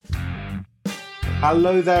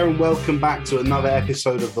Hello there and welcome back to another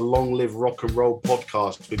episode of the Long Live Rock and Roll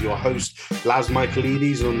podcast with your host, Laz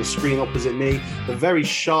Michaelides, and on the screen opposite me, the very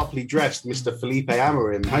sharply dressed Mr. Felipe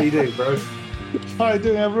Amorim. How you doing, bro? How you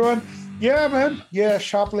doing, everyone? Yeah, man. Yeah,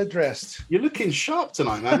 sharply dressed. You're looking sharp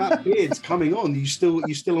tonight, man. That beard's coming on. You still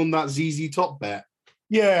on that ZZ Top bet?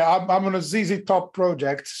 Yeah, I'm on a ZZ Top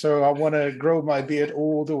project, so I want to grow my beard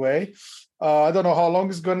all the way. I don't know how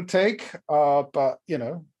long it's going to take, but you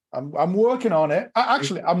know, I'm working on it.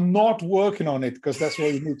 I'm not working on it because that's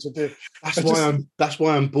what you need to do. That's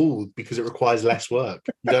why I'm bald, because it requires less work.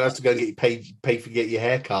 You don't have to go and get paid for get your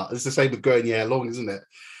hair cut. It's the same with growing your hair long, isn't it?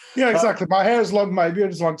 Yeah, exactly. My hair is long, my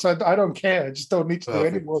beard is long, so I don't care. I just don't need to do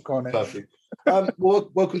any work on it. Perfect.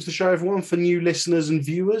 Welcome to the show, everyone. For new listeners and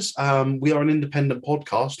viewers, we are an independent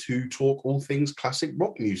podcast who talk all things classic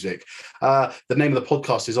rock music. The name of the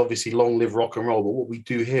podcast is obviously Long Live Rock and Roll, but what we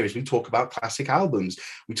do here is we talk about classic albums.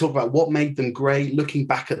 We talk about what made them great, looking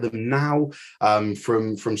back at them now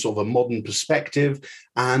from sort of a modern perspective,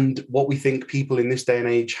 and what we think people in this day and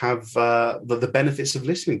age have the benefits of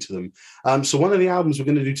listening to them. So one of the albums we're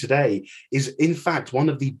going to do today is, in fact, one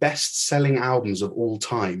of the best-selling albums of all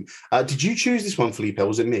time. Did you choose this one, Felipe, or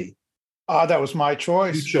was it me? That was my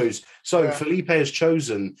choice. You chose. So yeah. Felipe has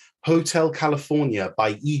chosen Hotel California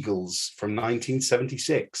by Eagles from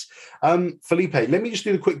 1976. Felipe, let me just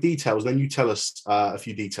do the quick details, then you tell us a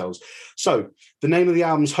few details. So the name of the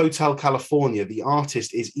album is Hotel California. The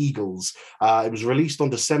artist is Eagles. It was released on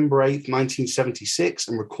December 8th, 1976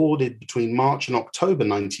 and recorded between March and October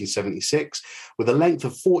 1976 with a length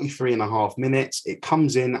of 43 and a half minutes. It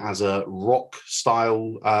comes in as a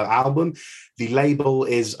rock-style album. The label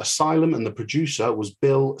is Asylum and the producer was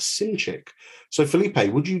Bill Sinchick. So, Felipe,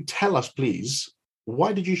 would you tell us, please,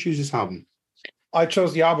 why did you choose this album? I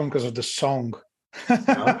chose the album because of the song.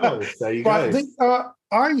 Oh, there you go.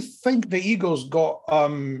 I think the Eagles got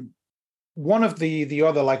one of the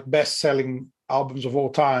other like best-selling albums of all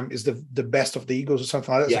time is the Best of the Eagles or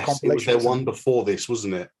something like that. Yes, it was their one before this,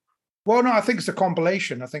 wasn't it? Well, no, I think it's a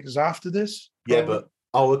compilation. I think it's after this. Yeah, but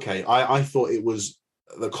okay. I thought it was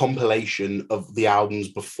the compilation of the albums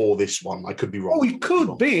before this one. I could be wrong. Oh, it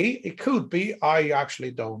could be. It could be. I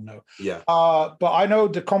actually don't know. Yeah. But I know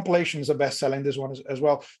the compilation is the best selling. This one as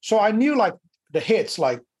well. So I knew like the hits,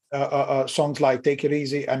 like songs like "Take It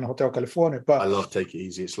Easy" and "Hotel California." But I love "Take It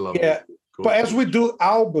Easy." It's lovely. Yeah. Cool. But as we do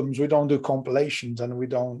albums, we don't do compilations, and we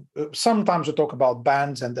don't. Sometimes we talk about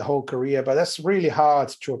bands and the whole career, but that's really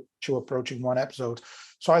hard to approach in one episode.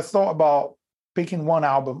 So I thought about picking one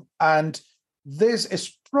album, and this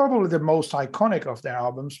is probably the most iconic of their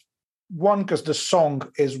albums. One, because the song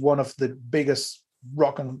is one of the biggest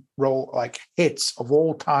rock and roll like hits of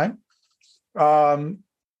all time.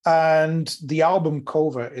 And the album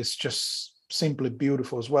cover is just simply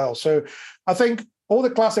beautiful as well. So I think all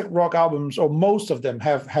the classic rock albums, or most of them,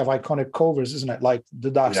 have iconic covers, isn't it? Like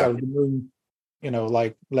The Dark Side of the Moon, you know,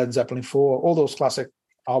 like Led Zeppelin 4, all those classic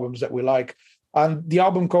albums that we like. And the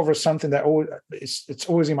album cover is something that it's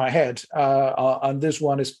always in my head. And this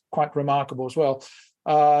one is quite remarkable as well.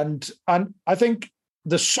 And I think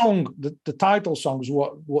the song, the title song, is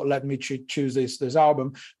what led me to choose this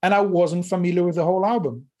album. And I wasn't familiar with the whole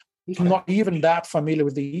album. Okay. I'm not even that familiar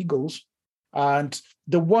with the Eagles. And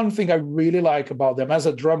the one thing I really like about them as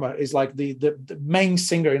a drummer is like the main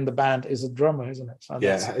singer in the band is a drummer, isn't it? So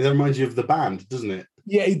yeah, it reminds you of the band, doesn't it?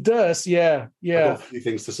 Yeah, it does. Yeah. I've got a few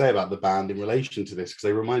things to say about the band in relation to this because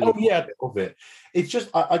they remind me of it. It's just,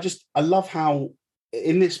 I love how,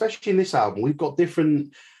 especially in this album, we've got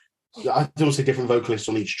different, I don't want to say different vocalists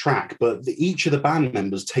on each track, but each of the band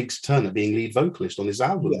members takes a turn at being lead vocalist on this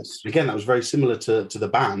album. Yes. Again, that was very similar to the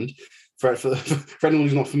band. For anyone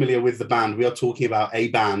who's not familiar with the band, we are talking about a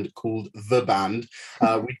band called The Band.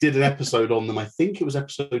 We did an episode on them. I think it was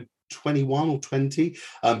episode 21 or 20,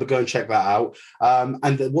 but go and check that out.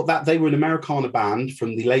 They were an Americana band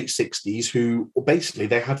from the late 60s who basically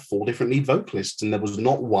they had 4 different lead vocalists and there was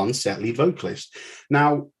not one set lead vocalist.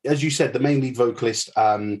 Now, as you said, the main lead vocalist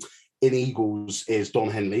in Eagles is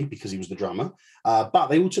Don Henley because he was the drummer, but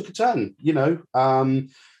they all took a turn, you know.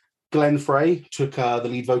 Glenn Frey took the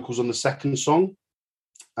lead vocals on the second song.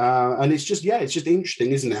 And it's just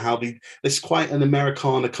interesting, isn't it? How it's quite an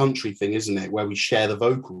Americana country thing, isn't it? Where we share the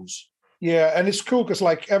vocals. Yeah, and it's cool because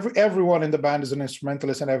like everyone in the band is an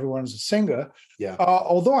instrumentalist and everyone's a singer. Yeah.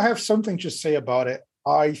 Although I have something to say about it,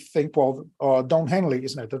 I think, Don Henley,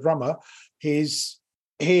 isn't it, the drummer, he's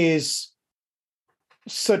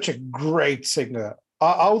such a great singer.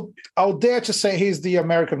 I'll dare to say he's the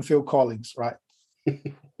American Phil Collins, right?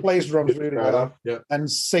 Plays drums really well and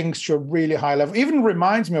sings to a really high level. Even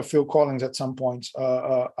reminds me of Phil Collins at some points.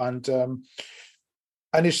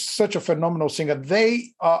 and is such a phenomenal singer.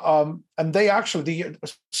 They and they actually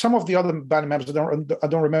some of the other band members, I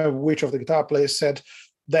don't remember which of the guitar players, said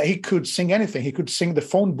that he could sing anything. He could sing the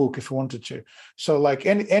phone book if he wanted to. So like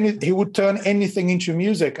any he would turn anything into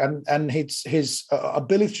music, and his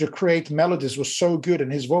ability to create melodies was so good,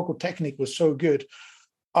 and his vocal technique was so good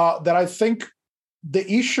that I think the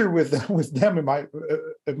issue with them,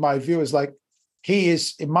 in my view, is like he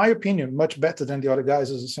is, in my opinion, much better than the other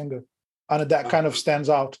guys as a singer, and that kind of stands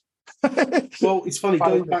out. Well, it's funny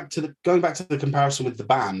going back to the comparison with the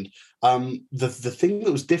band. The thing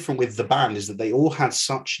that was different with the band is that they all had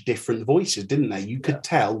such different voices, didn't they? You could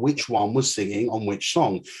tell which one was singing on which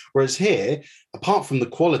song. Whereas here, apart from the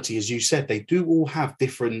quality, as you said, they do all have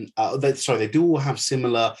different. They do all have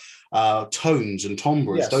similar tones and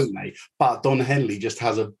timbres, don't they? But Don Henley just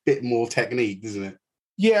has a bit more technique, doesn't it?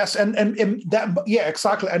 Yes, and that, yeah,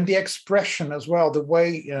 exactly, and the expression as well, the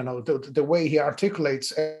way, the way he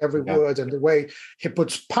articulates every word, and the way he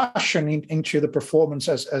puts passion into the performance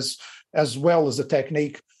as well as the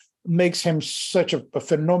technique, makes him such a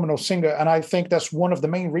phenomenal singer. And I think that's one of the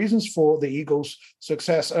main reasons for the Eagles'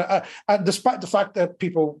 success. Despite the fact that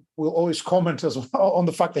people will always comment as well on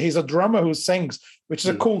the fact that he's a drummer who sings, which is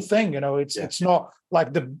a cool thing. It's not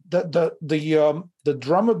like the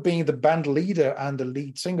drummer being the band leader and the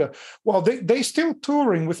lead singer. Well, they still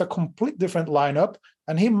touring with a complete different lineup,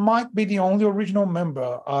 and he might be the only original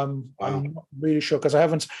member. I'm not really sure,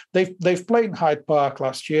 because they've played in Hyde Park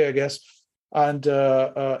last year, I guess. And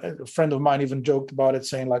a friend of mine even joked about it,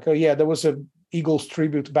 saying like, "Oh yeah, there was a Eagles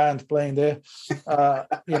tribute band playing there."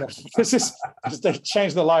 This is they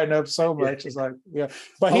changed the lineup so much. It's like, yeah,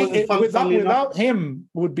 but without him,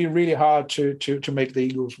 would be really hard to make the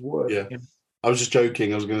Eagles work. Yeah, I was just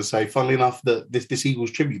joking. I was going to say, funnily enough, that this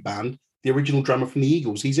Eagles tribute band, the original drummer from the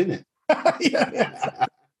Eagles, he's in it.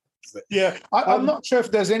 Yeah. I'm not sure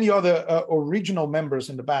if there's any other original members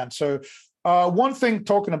in the band. So. One thing,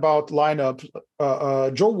 talking about lineup,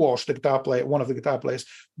 Joe Walsh, the guitar player, one of the guitar players,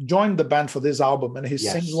 joined the band for this album, and he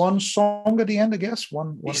sings one song at the end, I guess.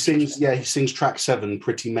 He sings track 7,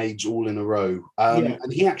 Pretty Maids All in a Row. And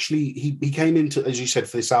he actually he came into, as you said,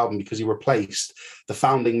 for this album because he replaced the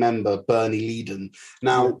founding member Bernie Leadon.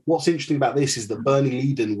 Now, what's interesting about this is that Bernie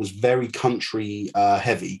Leadon was very country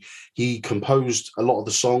heavy. He composed a lot of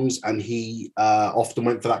the songs, and he often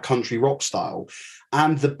went for that country rock style.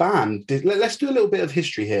 And the band did. Let's do a little bit of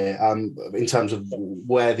history here, in terms of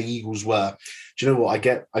where the Eagles were. Do you know what I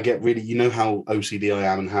get? Really, you know how OCD I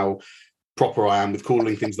am and how proper I am with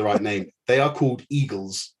calling things the right name. They are called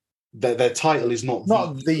Eagles. Their title is not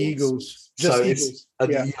the Eagles. Just Eagles.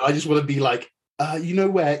 I just want to be like, you know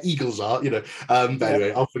where Eagles are. But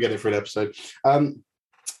anyway, I'll forget it for an episode.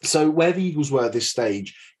 So where the Eagles were at this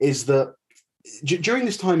stage is that. During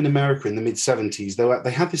this time in America in the mid-70s,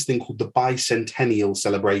 they had this thing called the bicentennial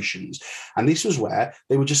celebrations. And this was where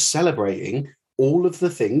they were just celebrating all of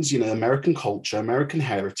the things, American culture, American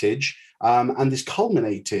heritage. And this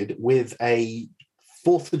culminated with a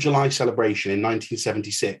 4th of July celebration in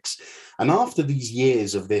 1976. And after these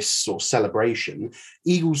years of this sort of celebration,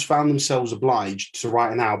 Eagles found themselves obliged to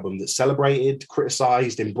write an album that celebrated,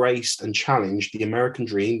 criticized, embraced, and challenged the American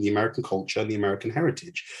dream, the American culture, the American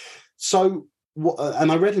heritage. So,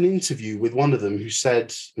 and I read an interview with one of them who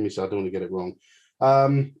said, let me see, I don't want to get it wrong.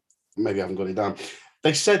 Maybe I haven't got it down.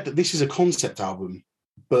 They said that this is a concept album,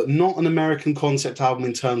 but not an American concept album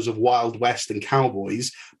in terms of Wild West and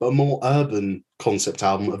cowboys, but a more urban concept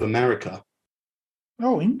album of America.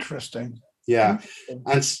 Oh, interesting. Yeah.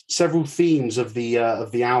 And several themes of the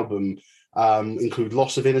album include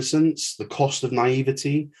loss of innocence, the cost of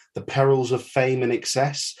naivety, the perils of fame and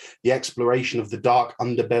excess, the exploration of the dark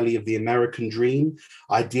underbelly of the American dream,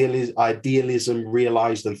 idealism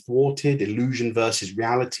realized and thwarted, illusion versus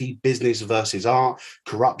reality, business versus art,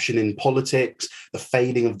 corruption in politics, the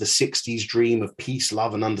fading of the 60s dream of peace,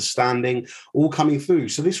 love, and understanding, all coming through.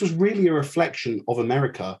 So this was really a reflection of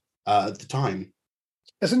America at the time.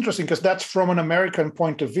 It's interesting because that's from an American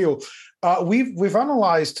point of view. We've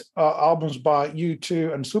analyzed albums by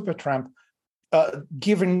U2 and Supertramp,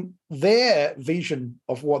 given their vision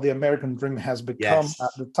of what the American dream has become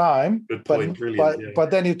at the time. Good point.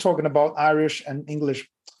 But then you're talking about Irish and English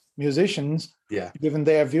musicians, given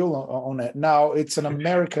their view on it. Now it's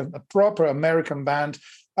a proper American band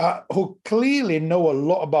who clearly know a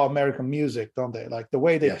lot about American music, don't they? Like the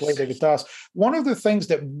way they play their guitars. One of the things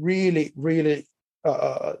that really, really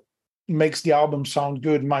makes the album sound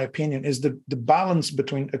good, in my opinion, is the balance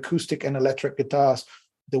between acoustic and electric guitars,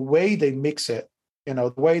 the way they mix it,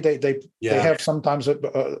 the way they have sometimes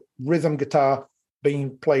a rhythm guitar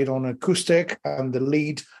being played on acoustic and the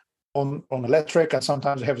lead on electric, and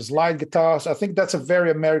sometimes they have slide guitars. I think that's a very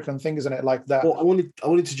American thing, isn't it? Like that. Well, I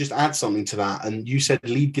wanted to just add something to that. And you said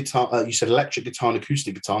lead guitar, you said electric guitar and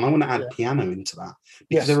acoustic guitar, and I want to add piano into that,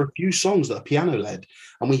 because there are a few songs that are piano led,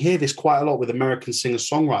 and we hear this quite a lot with American singer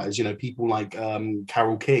songwriters. You know, people like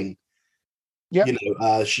Carole King. Yeah, you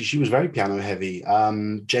know, she was very piano heavy.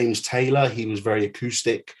 James Taylor, he was very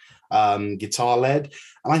acoustic, guitar led,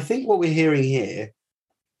 and I think what we're hearing here,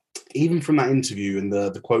 even from that interview and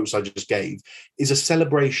the quotes I just gave, is a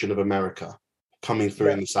celebration of America coming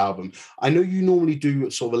through in this album. I know you normally do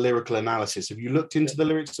sort of a lyrical analysis. Have you looked into the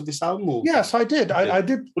lyrics of this album? Or? Yes, I did. I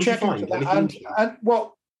did check into that. And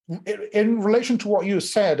well, in relation to what you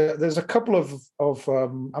said, there's a couple of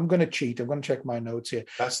I'm going to cheat. I'm going to check my notes here.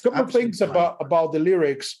 That's a couple of things about the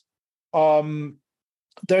lyrics.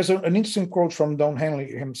 There's an interesting quote from Don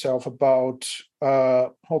Henley himself about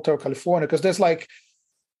Hotel California, because there's like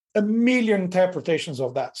a million interpretations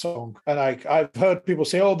of that song. And I've heard people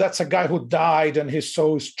say, oh, that's a guy who died and his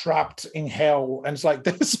soul is trapped in hell. And it's like,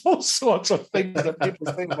 there's all sorts of things that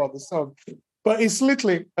people think about the song. But it's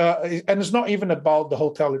literally, and it's not even about the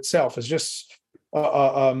hotel itself. It's just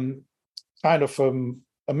kind of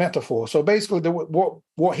a metaphor. So basically,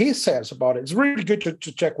 what he says about it, it's really good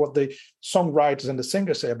to check what the songwriters and the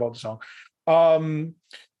singers say about the song.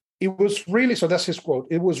 It was really, so that's his quote,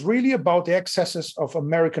 it was really about the excesses of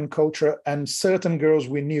American culture and certain girls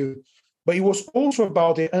we knew, but it was also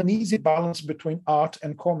about the uneasy balance between art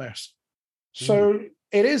and commerce. So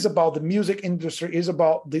it is about the music industry, it is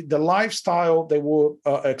about the lifestyle they were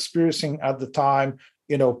experiencing at the time,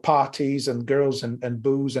 you know, parties and girls and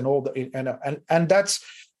booze and all that. And that's,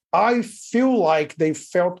 I feel like they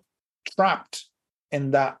felt trapped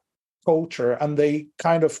in that culture and they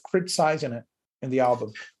kind of criticizing it in the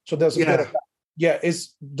album. So there's a bit of that. Yeah,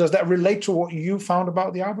 does that relate to what you found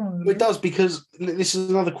about the album? It does, because this is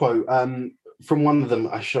another quote from one of them.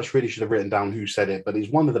 I really should have written down who said it, but he's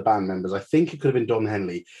one of the band members. I think it could have been Don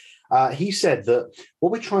Henley. He said that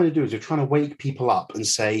what we're trying to do is we're trying to wake people up and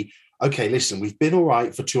say, okay, listen, we've been all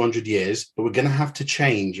right for 200 years, but we're going to have to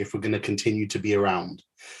change if we're going to continue to be around.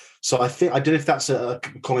 So I don't know if that's a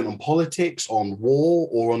comment on politics, on war,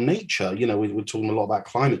 or on nature. You know, we're talking a lot about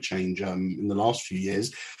climate change in the last few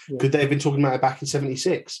years. Yeah. Could they have been talking about it back in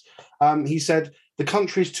 76? He said, the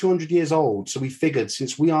country is 200 years old, so we figured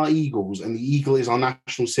since we are eagles and the eagle is our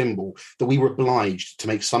national symbol, that we were obliged to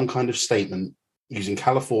make some kind of statement using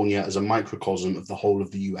California as a microcosm of the whole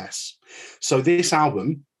of the US. So this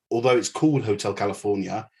album, although it's called Hotel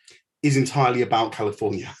California, is entirely about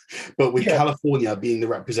California, but with California being the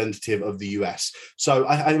representative of the US. So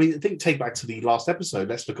I mean, I think take back to the last episode.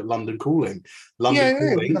 Let's look at London Calling.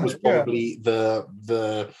 London Calling was probably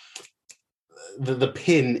the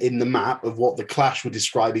pin in the map of what the Clash were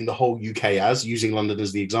describing the whole UK as, using London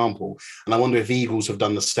as the example. And I wonder if Eagles have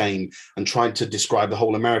done the same and tried to describe the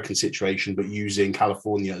whole American situation, but using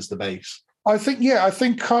California as the base. I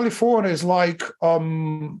think California is like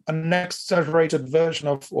an exaggerated version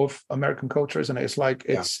of American culture, isn't it? It's like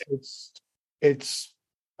it's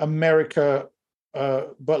America,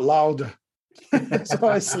 but louder. So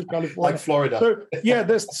I see California, like Florida.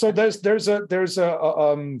 So there's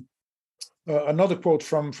another quote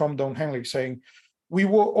from Don Henley saying, "We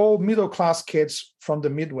were all middle class kids from the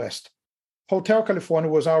Midwest. Hotel California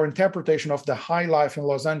was our interpretation of the high life in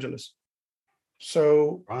Los Angeles."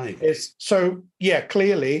 So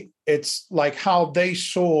clearly it's like how they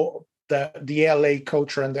saw the LA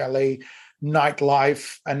culture and the LA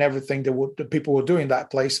nightlife and everything the people were doing in that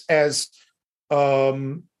place as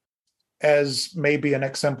maybe an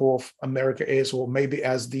example of America is, or maybe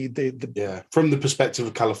as the from the perspective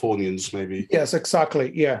of Californians, maybe. Yes,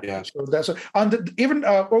 exactly. Yeah. So that's even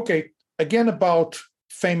again about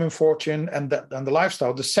fame and fortune and the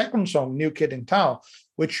lifestyle. The second song, New Kid in Town,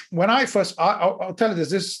 which when I first, I'll tell you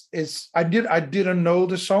this is I didn't know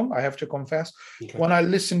the song, I have to confess. Okay. When I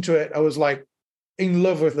listened to it, I was like in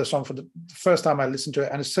love with the song for the first time I listened to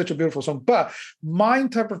it, and it's such a beautiful song. But my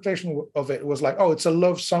interpretation of it was like, oh, it's a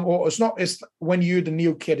love song, or it's when you're the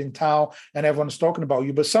new kid in town and everyone's talking about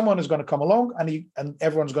you, but someone is going to come along and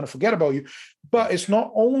everyone's going to forget about you. But it's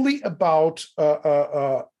not only about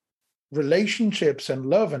relationships and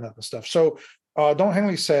love and other stuff. So Don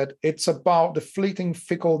Henley said it's about the fleeting,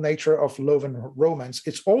 fickle nature of love and romance.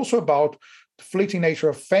 It's also about the fleeting nature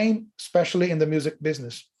of fame, especially in the music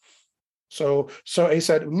business. So he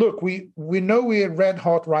said, look, we know we're red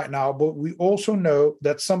hot right now, but we also know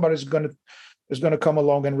that somebody's going to come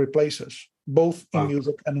along and replace us, both in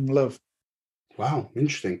music and in love. Wow,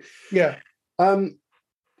 interesting. Yeah.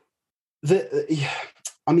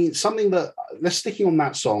 I mean, something that, let's sticking on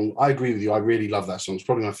that song. I agree with you. I really love that song. It's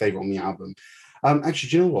probably my favorite on the album. Actually,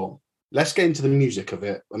 do you know what? Let's get into the music of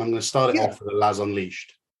it, and I'm going to start it off with the Laz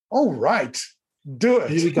Unleashed. All right, do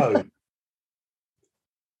it. Here we go.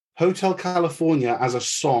 Hotel California as a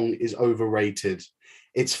song is overrated.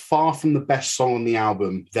 It's far from the best song on the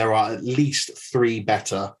album. There are at least 3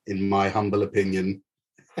 better, in my humble opinion.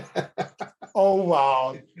 Oh,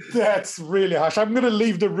 wow. That's really harsh. I'm going to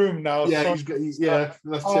leave the room now. Yeah, that's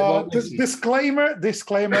it. Disclaimer,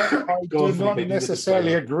 I do not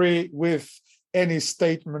necessarily agree with any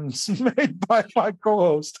statements made by my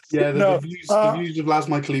co-host. Yeah, the views of Laz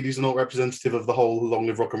Michaelides are not representative of the whole Long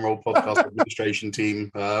Live Rock and Roll podcast administration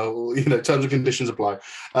team. Terms and conditions apply.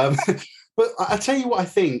 But I tell you what I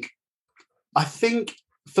think. I think,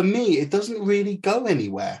 for me, it doesn't really go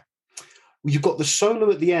anywhere. You've got the solo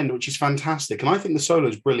at the end, which is fantastic. And I think the solo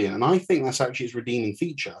is brilliant. And I think that's actually its redeeming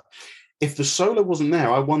feature. If the solo wasn't there,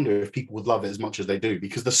 I wonder if people would love it as much as they do,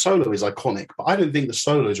 because the solo is iconic. But I don't think the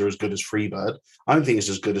solos are as good as Freebird. I don't think it's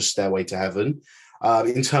as good as Stairway to Heaven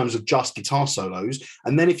in terms of just guitar solos.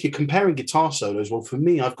 And then if you're comparing guitar solos, well, for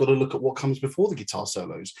me, I've got to look at what comes before the guitar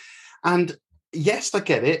solos. And yes, I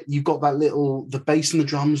get it. You've got the bass and the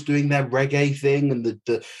drums doing their reggae thing, and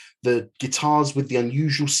the guitars with the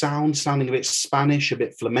unusual sound, sounding a bit Spanish, a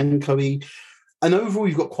bit flamenco-y. And overall,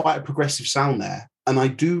 you've got quite a progressive sound there. And I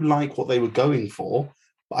do like what they were going for.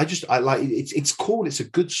 But I like it. It's cool. It's a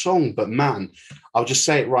good song. But man, I'll just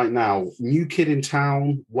say it right now. New Kid in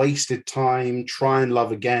Town, Wasted Time, Try and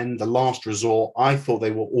Love Again, The Last Resort. I thought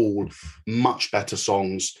they were all much better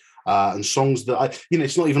songs. And songs that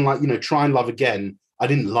it's not even like, Try and Love Again. I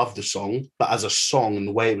didn't love the song, but as a song and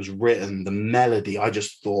the way it was written, the melody, I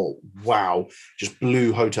just thought, wow, just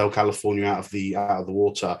blew Hotel California out of the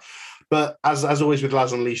water. But as always with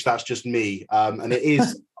Laz Unleashed, that's just me. And it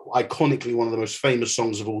is iconically one of the most famous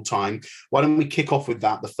songs of all time. Why don't we kick off with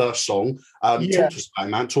that, the first song? Talk to us about it,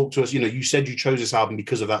 man. Talk to us. You said you chose this album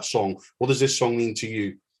because of that song. What does this song mean to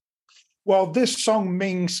you? Well, this song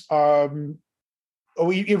means...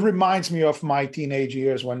 it reminds me of my teenage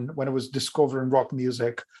years when I was discovering rock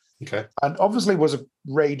music. Okay. And obviously it was a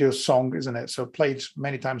radio song, isn't it? So played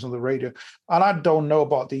many times on the radio. And I don't know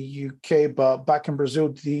about the UK, but back in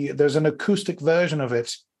Brazil, there's an acoustic version of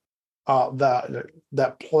it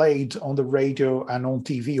that played on the radio and on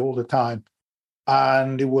TV all the time.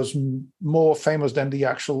 And it was more famous than the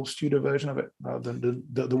actual studio version of it. Than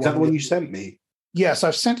the Is that the one you sent me? Yes,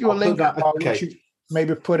 I've sent you a link. Okay.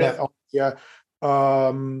 Maybe put it on. Yeah.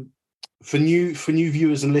 For new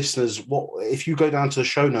viewers and listeners, if you go down to the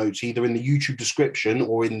show notes, either in the YouTube description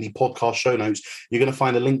or in the podcast show notes, you're going to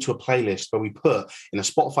find a link to a playlist where we put in a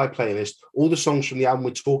Spotify playlist all the songs from the album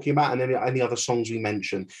we're talking about and any other songs we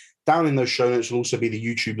mentioned. Down in those show notes will also be the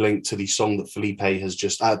YouTube link to the song that Felipe has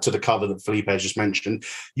just to the cover that Felipe has just mentioned.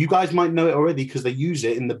 You guys might know it already because they use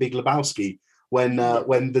it in The Big Lebowski. When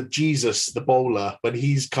the Jesus, the bowler, when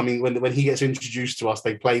he's coming, when he gets introduced to us,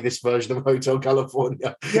 they play this version of Hotel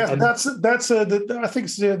California. Yeah, that's I think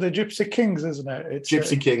it's the Gypsy Kings, isn't it? It's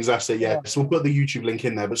Gypsy Kings, that's it. Yeah. So we'll put the YouTube link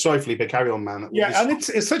in there. But sorry, Felipe, carry on, man. Yeah, and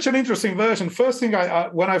it's such an interesting version. First thing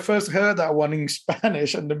when I first heard that one in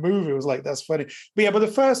Spanish and the movie was like, that's funny. But the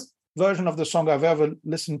first version of the song I've ever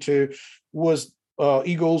listened to was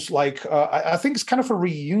Eagles. I think it's kind of a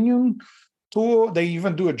reunion tour. They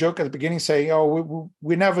even do a joke at the beginning saying, "Oh,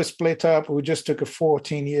 we never split up. We just took a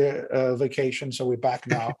 14-year vacation, so we're back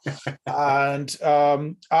now."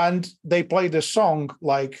 and they play the song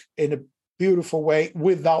in a beautiful way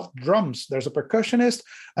without drums. There's a percussionist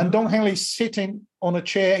and Don Henley sitting on a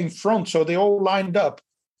chair in front, so they all lined up.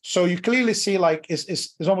 So you clearly see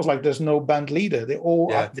it's almost like there's no band leader. They're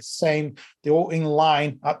all at the same. They're all in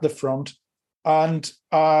line at the front, and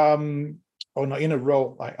in a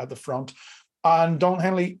row at the front. And Don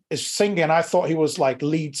Henley is singing. I thought he was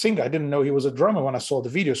lead singer. I didn't know he was a drummer when I saw the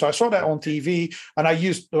video. So I saw that on TV, and I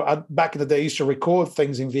back in the day, I used to record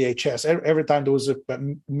things in VHS. Every time there was a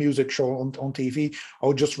music show on TV, I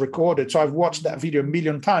would just record it. So I've watched that video a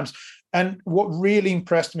million times. And what really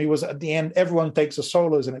impressed me was at the end, everyone takes a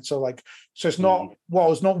solos in it. So it's not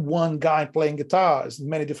it's not one guy playing guitar. It's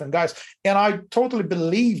many different guys. And I totally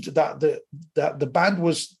believed that the band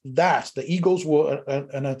was that. The Eagles were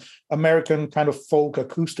an American kind of folk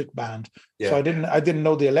acoustic band. Yeah. So I didn't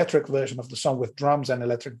know the electric version of the song with drums and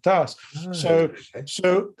electric guitars. Oh,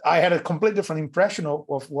 so I had a completely different impression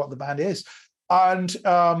of what the band is. And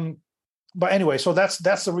but anyway, so that's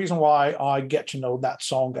the reason why I get to know that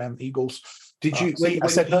song and Eagles. Did you? I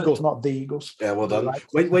said Eagles, not the Eagles. Yeah, well done.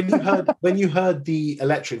 Right. When you heard the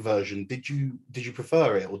electric version, did you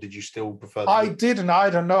prefer it, or did you still prefer? I didn't.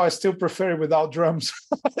 I don't know. I still prefer it without drums,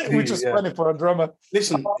 which is funny for a drummer.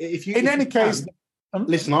 Listen,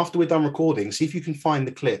 listen, after we're done recording, see if you can find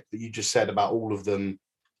the clip that you just said about all of them.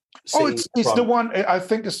 Oh, it's the one. I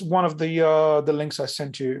think it's one of the links I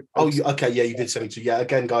sent you. Okay, yeah, you did send it to. Yeah,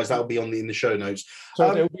 again, guys, that'll be in the show notes.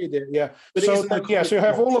 So it'll be there. Yeah. So so you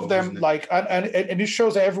have all of them, like, and it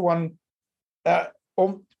shows that everyone.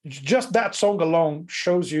 Just that song alone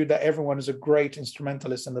shows you that everyone is a great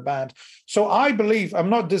instrumentalist in the band. So I believe, I'm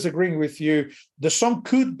not disagreeing with you, the song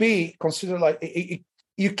could be considered like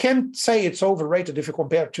you can't say it's overrated if you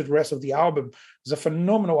compare it to the rest of the album. It's a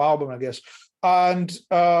phenomenal album, I guess. And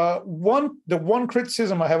the one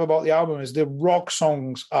criticism I have about the album is the rock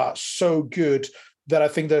songs are so good that I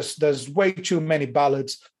think there's way too many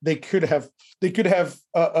ballads. They could have put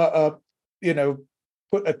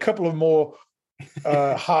a couple of more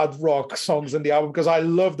hard rock songs in the album, because I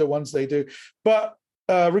love the ones they do. But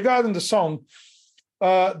regarding the song,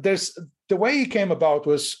 there's the way he came about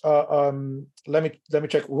was let me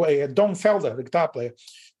check. Don Felder, the guitar player.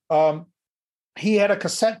 He had a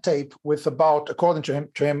cassette tape with about, according to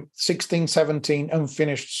him, 16, 17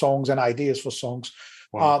 unfinished songs and ideas for songs.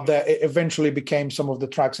 Wow. That eventually became some of the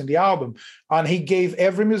tracks in the album. And he gave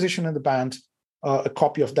every musician in the band a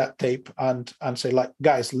copy of that tape and say, like,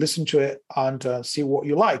 guys, listen to it and see what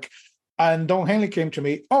you like. And Don Henley came to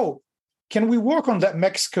me, oh, can we work on that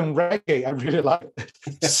Mexican reggae? I really like it.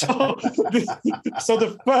 So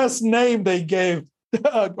the first name they gave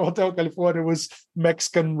Hotel California was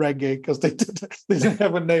Mexican reggae, because they didn't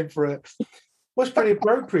have a name for it. Well, it's pretty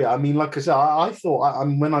appropriate. I mean, like I said, I thought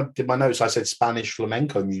when I did my notes, I said Spanish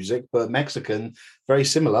flamenco music, but Mexican, very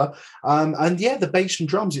similar. And yeah, the bass and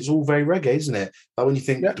drums, it's all very reggae, isn't it? But when you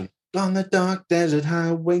think on the dark desert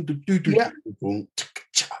highway,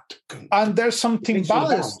 and there's some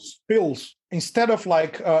timbales fills instead of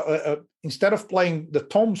playing the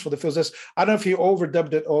toms for the fills. I don't know if he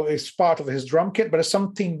overdubbed it or it's part of his drum kit, but there's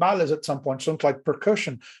some timbales at some point, something like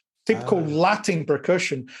percussion. Typical Latin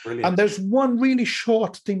percussion. Brilliant. And there's one really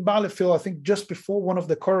short timbale fill, I think, just before one of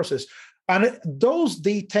the choruses. And those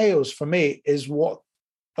details, for me, is what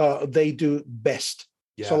they do best.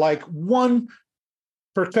 Yeah. So like one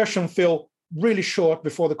percussion fill really short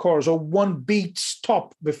before the chorus, or one beat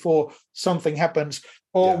stop before something happens,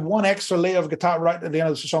 or one extra layer of guitar right at the end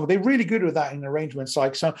of the song. They're really good with that in arrangements.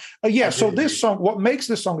 Like so, so this song, what makes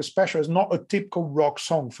this song special is not a typical rock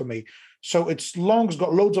song for me. So it's long, it's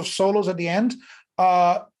got loads of solos at the end,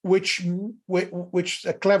 which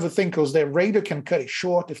a clever thing, because their radio can cut it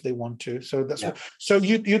short if they want to. So that's so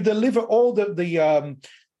you deliver all the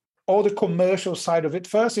commercial side of it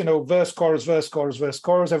first, verse, chorus, verse, chorus, verse,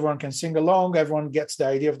 chorus. Everyone can sing along. Everyone gets the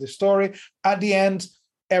idea of the story. At the end,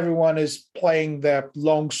 everyone is playing their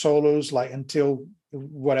long solos, like until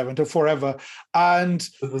forever. And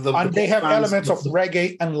they have elements of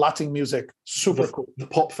reggae and Latin music. Super cool. The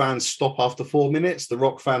pop fans stop after 4 minutes. The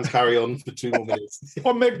rock fans carry on for 2 more minutes.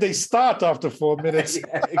 Or maybe they start after 4 minutes.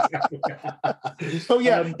 Exactly. So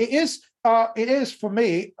it is for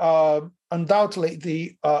me undoubtedly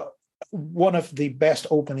the one of the best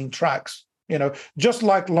opening tracks. Just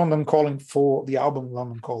like London Calling for the album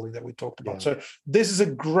London Calling that we talked about. So this is a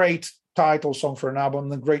great title song for an album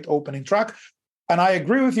and a great opening track. And I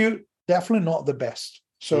agree with you, definitely not the best.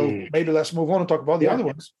 So maybe let's move on and talk about the other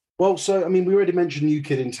ones. Well, so, I mean, we already mentioned New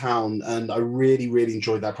Kid in Town, and I really, really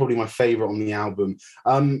enjoyed that. Probably my favorite on the album.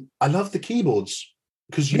 I love the keyboards,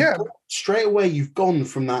 because straight away you've gone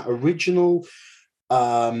from that original,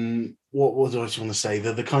 what do I just want to say?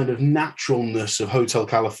 The kind of naturalness of Hotel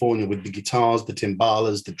California with the guitars, the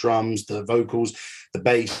timbales, the drums, the vocals, the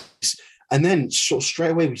bass. And then sort of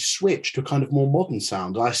straight away we switched to a kind of more modern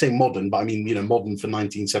sound. I say modern, but I mean, modern for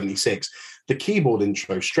 1976. The keyboard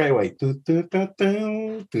intro straight away.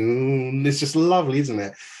 It's just lovely, isn't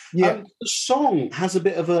it? Yeah. The song has a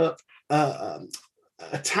bit of a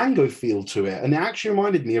tango feel to it. And it actually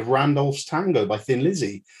reminded me of Randolph's Tango by Thin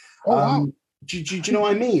Lizzy. Oh, wow. Do you know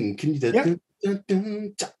what I mean? Can you do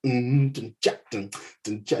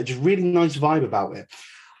just really nice vibe about it.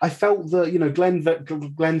 I felt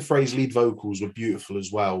that, Glenn Frey's lead vocals were beautiful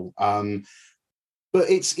as well. But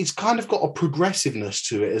it's kind of got a progressiveness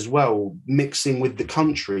to it as well, mixing with the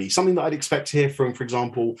country, something that I'd expect to hear from, for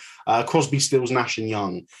example, Crosby, Stills, Nash &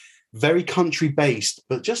 Young. Very country-based,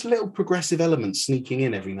 but just little progressive elements sneaking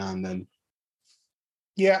in every now and then.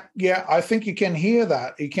 Yeah, I think you can hear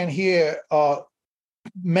that. You can hear,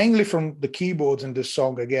 mainly from the keyboards in this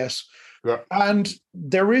song, I guess, Yeah. And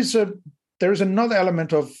there is another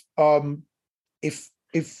element of if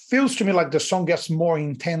it feels to me like the song gets more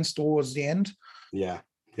intense towards the end. Yeah.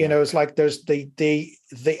 You know, it's like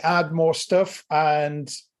they add more stuff, and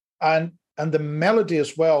the melody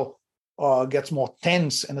as well gets more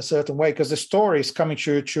tense in a certain way, because the story is coming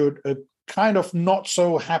to a kind of not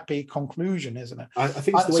so happy conclusion, isn't it? I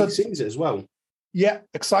think it's the way he sings it as well. Yeah,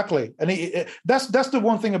 exactly. And that's the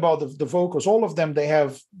one thing about the vocals. All of them, they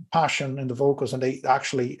have passion in the vocals, and they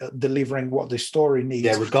actually delivering what the story needs.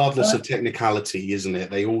 Yeah, regardless of technicality, isn't it?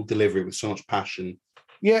 They all deliver it with so much passion.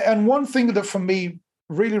 Yeah, and one thing that for me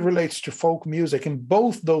really relates to folk music in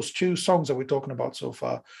both those two songs that we're talking about so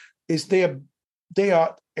far is they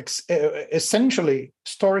are essentially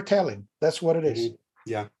storytelling. That's what it is. Mm-hmm.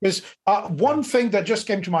 Yeah. Because one thing that just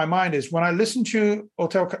came to my mind is when I listen to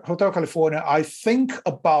Hotel California, I think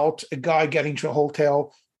about a guy getting to a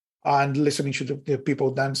hotel and listening to the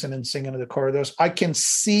people dancing and singing in the corridors. I can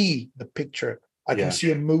see the picture. I can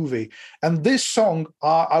see a movie. And this song,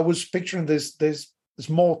 I was picturing this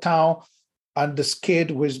small town, and this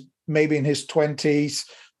kid was maybe in his 20s,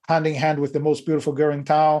 hand in hand with the most beautiful girl in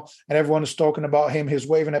town, and everyone is talking about him. He's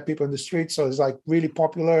waving at people in the street, so it's like really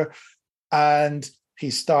popular. And he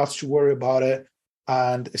starts to worry about it,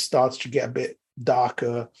 and it starts to get a bit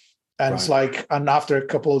darker. And it's like, and after a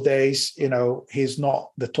couple of days, you know, he's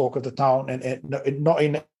not the talk of the town, and not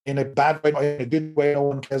in a bad way, not in a good way. No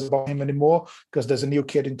one cares about him anymore because there's a new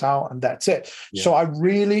kid in town, and that's it. Yeah. So I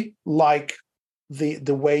really like the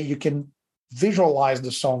way you can visualize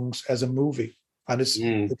the songs as a movie. And it's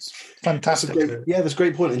fantastic. That's a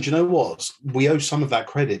great point. And do you know what? We owe some of that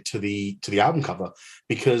credit to the album cover,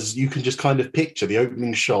 because you can just kind of picture the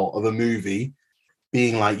opening shot of a movie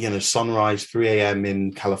being like, you know, sunrise, 3 a.m.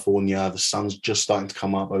 in California, the sun's just starting to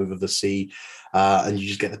come up over the sea. And you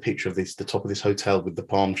just get the picture of the top of this hotel with the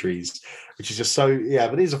palm trees, which is just so,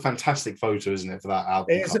 but it is a fantastic photo, isn't it, for that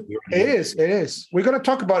album? It is. We're going to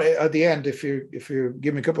talk about it at the end. If you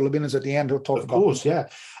give me a couple of minutes at the end, we'll talk about it. Of course, yeah.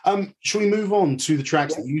 Shall we move on to the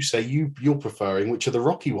tracks that you say you're preferring, which are the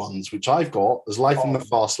rocky ones, which I've got as Life in the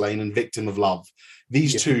Fast Lane and Victim of Love.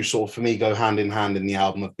 These two sort of, for me, go hand in hand in the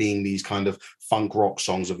album of being these kind of funk rock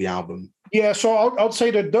songs of the album. Yeah, so I'll say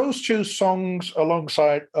that those two songs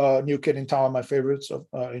alongside New Kid in Town are my favorites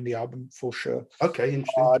in the album for sure. Okay,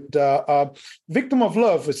 interesting. And Victim of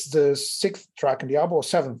Love is the 6th track in the album, or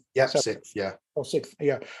 7th? Yeah, 6th, yeah. Or 6th,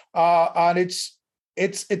 yeah. And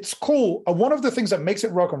it's cool. One of the things that makes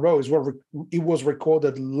it rock and roll is where it was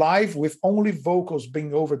recorded live with only vocals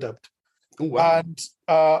being overdubbed. Oh, wow.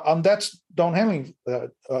 And that's Don Henley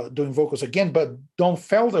doing vocals again, but Don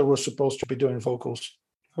Felder was supposed to be doing vocals.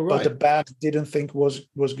 Right. But the band didn't think was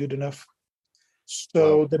good enough.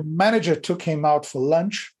 So the manager took him out for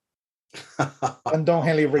lunch, and Don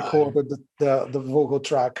Henley recorded the vocal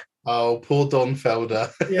track. Oh, poor Don Felder.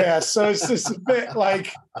 Yeah, so it's just a bit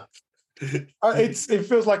like it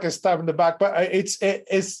feels like a stab in the back, but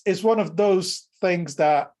it's one of those things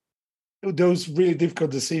those really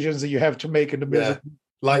difficult decisions that you have to make in the music. Yeah.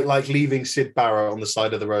 Like leaving Syd Barrett on the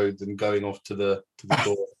side of the road and going off to the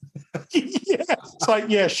door. It's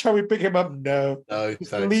like, shall we pick him up? No,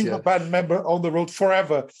 thanks, leave a band member on the road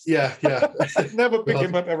forever. Yeah. Never pick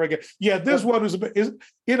him up ever again. Yeah, this one was a bit.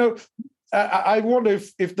 You know, I wonder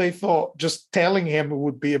if they thought just telling him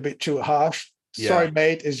would be a bit too harsh. Yeah. Sorry,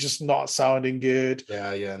 mate, it's just not sounding good.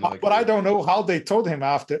 Yeah. No, but I don't know how they told him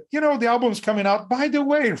after. You know, the album's coming out. By the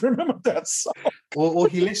way, remember that song? Or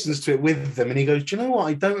he listens to it with them and he goes, do you know what?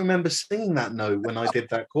 I don't remember singing that note when I did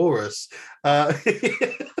that chorus.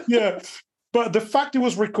 Yeah. But the fact it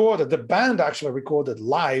was recorded, the band actually recorded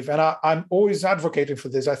live, and I'm always advocating for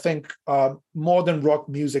this. I think modern rock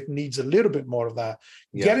music needs a little bit more of that.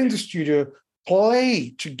 Yeah. Get in the studio,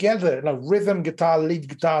 play together, rhythm, guitar, lead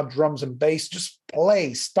guitar, drums, and bass. Just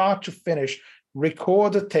play, start to finish,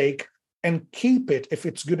 record a take, and keep it if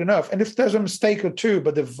it's good enough. And if there's a mistake or two,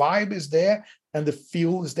 but the vibe is there and the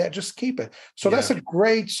feel is there, just keep it. So that's a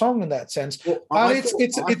great song in that sense. Well, and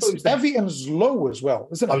it's heavy and slow as well,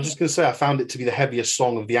 isn't it? I was just going to say, I found it to be the heaviest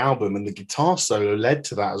song of the album, and the guitar solo led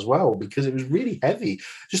to that as well, because it was really heavy.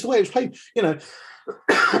 Just the way it was played,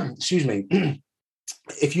 excuse me.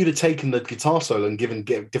 If you'd have taken the guitar solo and given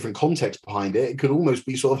different context behind it, it could almost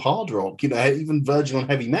be sort of hard rock, even verging on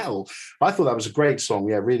heavy metal. But I thought that was a great song.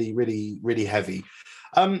 Yeah, really, really, really heavy.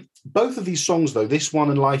 Both of these songs, though, this one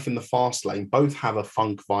and Life in the Fast Lane, both have a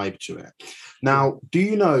funk vibe to it. Now, do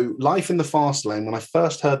you know, Life in the Fast Lane, when I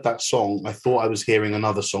first heard that song, I thought I was hearing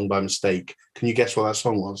another song by mistake. Can you guess what that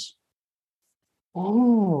song was?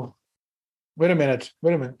 Oh, wait a minute.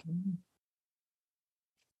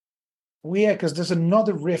 Well, yeah, because there's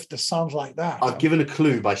another riff that sounds like that. I've given a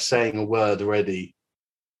clue by saying a word already.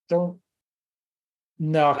 Don't.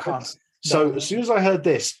 No, I can't. So as soon as I heard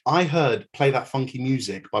this, I heard "Play That Funky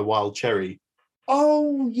Music" by Wild Cherry.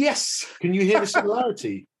 Oh, yes. Can you hear the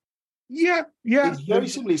similarity? Yeah. It's very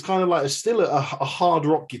simple. It's kind of like still a hard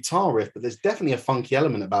rock guitar riff, but there's definitely a funky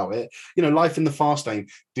element about it. You know, Life in the Fast Lane,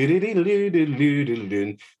 and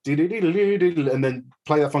then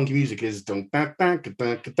Play That Funky Music is and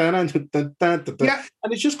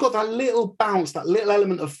it's just got that little bounce, that little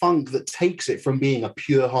element of funk that takes it from being a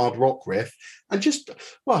pure hard rock riff and just,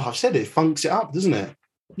 well, I've said it funks it up, doesn't it?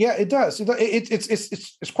 Yeah, it does.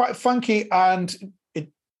 It's quite funky, and it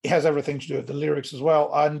has everything to do with the lyrics as well.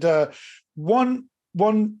 And one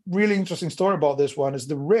really interesting story about this one is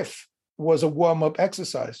the riff was a warm-up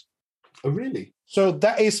exercise. Oh, really? So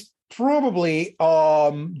that is probably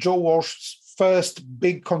Joe Walsh's first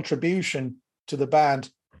big contribution to the band.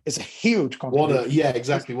 It's a huge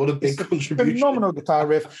contribution. What a big contribution. Phenomenal guitar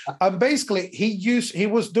riff. And basically he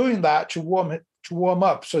was doing that to warm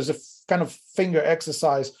up. So it's a kind of finger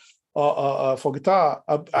exercise for guitar.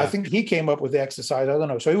 I think he came up with the exercise. I don't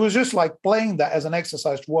know. So he was just like playing that as an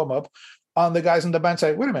exercise to warm up. And the guys in the band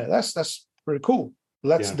say, wait a minute, that's pretty cool.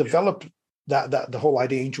 Let's develop the whole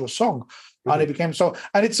idea into a song. Mm-hmm. And it became so,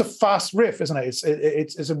 and it's a fast riff, isn't it?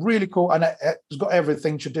 It's a really cool, and it's got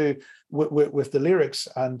everything to do with the lyrics,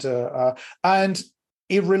 and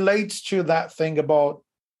it relates to that thing about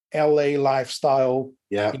LA lifestyle.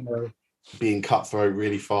 Yeah, being cutthroat,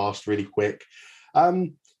 really fast, really quick.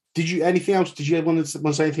 Did you anything else? Did you want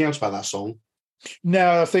to say anything else about that song?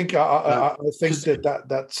 No, I think I think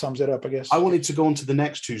that sums it up, I guess. I wanted to go on to the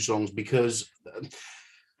next two songs because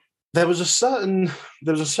there was a certain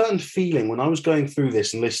feeling when I was going through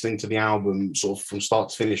this and listening to the album sort of from start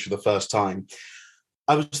to finish for the first time.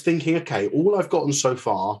 I was thinking, okay, all I've gotten so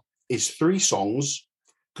far is 3 songs,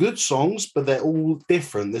 good songs, but they're all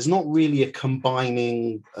different. There's not really a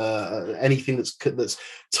combining anything that's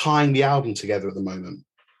tying the album together at the moment.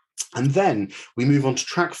 And then we move on to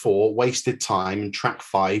track 4, Wasted Time, and track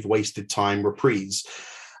 5, Wasted Time, Reprise.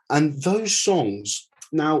 And those songs,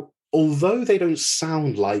 now, although they don't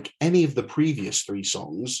sound like any of the previous 3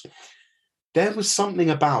 songs, there was something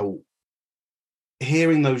about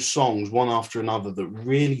hearing those songs one after another that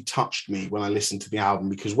really touched me when I listened to the album,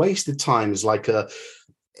 because Wasted Time is like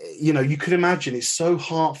you could imagine it's so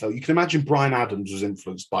heartfelt. You can imagine Bryan Adams was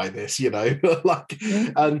influenced by this, it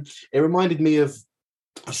reminded me of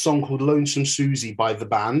a song called Lonesome Susie by The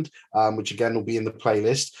Band, which again will be in the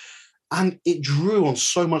playlist. And it drew on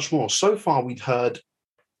so much more. So far, we'd heard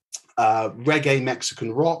reggae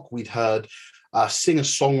Mexican rock, we'd heard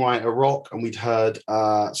singer-songwriter rock, and we'd heard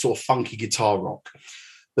sort of funky guitar rock.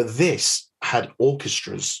 But this had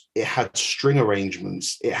orchestras, it had string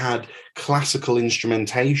arrangements, it had classical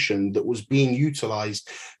instrumentation that was being utilized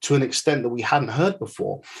to an extent that we hadn't heard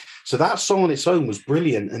before. So that song on its own was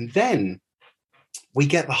brilliant. And then we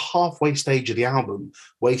get the halfway stage of the album,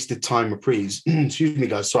 Wasted Time, Reprise. Excuse me,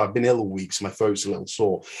 guys. Sorry, I've been ill all week, so my throat's a little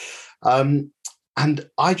sore. And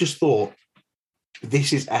I just thought,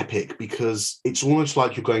 this is epic, because it's almost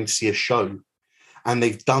like you're going to see a show and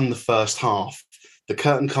they've done the first half. The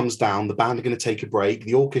curtain comes down, the band are going to take a break,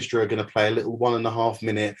 the orchestra are going to play a little 1.5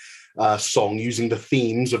 minute song using the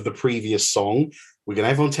themes of the previous song. We're going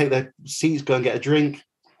to everyone take their seats, go and get a drink,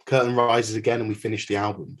 curtain rises again, and we finish the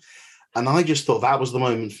album. And I just thought that was the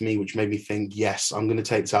moment for me, which made me think, yes, I'm going to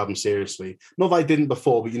take this album seriously. Not that I didn't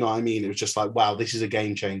before, but you know what I mean? It was just like, wow, this is a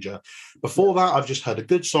game changer. Before that, I've just heard a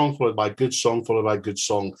good song, followed by a good song, followed by a good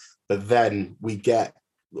song. But then we get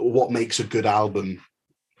what makes a good album.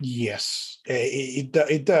 Yes,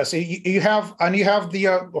 it does. You have the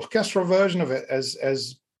orchestral version of it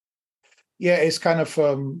as it's kind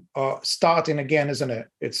of starting again, isn't it?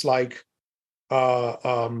 It's like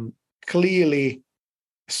clearly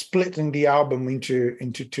splitting the album into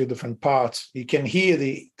 2 different parts. You can hear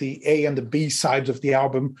the A and the B sides of the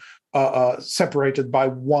album separated by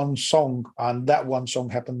one song, and that one song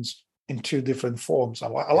happens in 2 different forms. I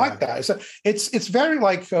like that. It's very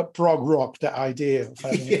like prog rock, the idea of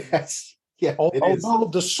having yes, yeah. Although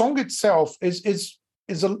the song itself is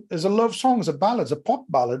a love song, is a ballad, it's a pop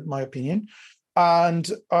ballad, in my opinion, and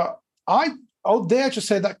I'll dare to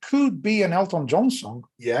say that could be an Elton John song.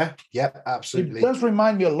 Yeah, absolutely. It does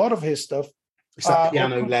remind me a lot of his stuff. It's that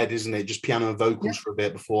piano-led, isn't it? Just piano and vocals for a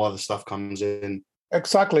bit before other stuff comes in.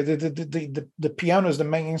 Exactly. The piano is the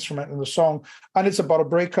main instrument in the song, and it's about a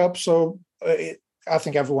breakup. So I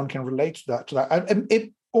think everyone can relate to that. And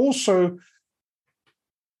it also,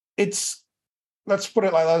 it's let's put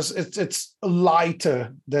it like this: it's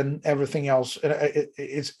lighter than everything else.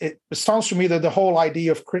 It sounds to me that the whole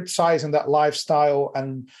idea of criticizing that lifestyle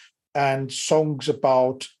and songs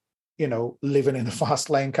about, you know, living in the fast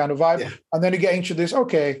lane kind of vibe, Yeah. and then you get introduced.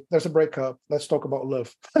 Okay, there's a breakup. Let's talk about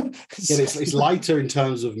love. Yeah, it's lighter in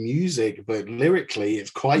terms of music, but lyrically, it's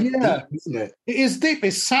quite deep, isn't it? It is deep.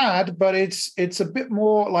 It's sad, but it's a bit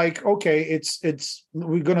more like, okay, it's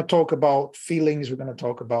we're going to talk about feelings. We're going to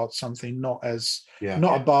talk about something not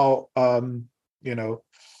about you know,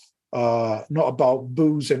 not about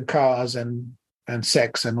booze and cars and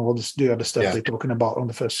sex and all this the other stuff they're talking about on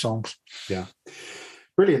the first songs. Yeah.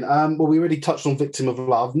 Brilliant. Well, we already touched on Victim of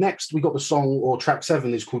Love. Next, we got the song, or track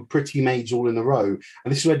 7 is called Pretty Maids All in a Row.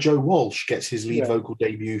 And this is where Joe Walsh gets his lead vocal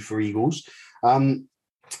debut for Eagles. And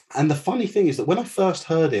the funny thing is that when I first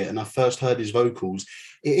heard it and I first heard his vocals,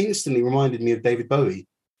 it instantly reminded me of David Bowie.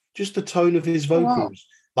 Just the tone of his vocals.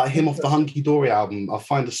 Like him off the Hunky Dory album. I'll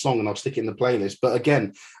find a song and I'll stick it in the playlist. But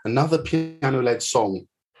again, another piano-led song.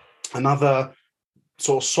 Another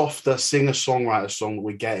sort of softer singer-songwriter song that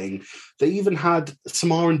we're getting. They even had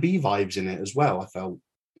some R&B vibes in it as well, I felt.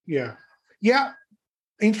 Yeah.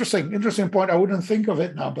 Interesting point. I wouldn't think of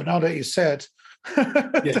it now, but now that you said,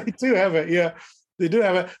 they do have it. Yeah, they do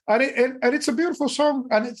have it. And it's a beautiful song.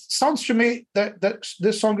 And it sounds to me that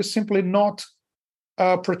this song is simply not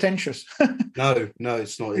pretentious. No,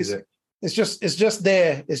 it's not, is it? It's just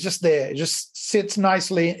there. It's just there. It just sits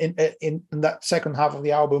nicely in that second half of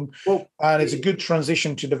the album. Well, and it's a good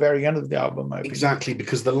transition to the very end of the album. Exactly,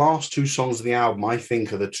 because the last 2 songs of the album, I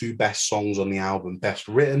think, are the 2 best songs on the album. Best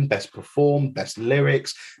written, best performed, best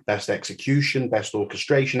lyrics, best execution, best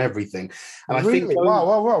orchestration, everything. And I think,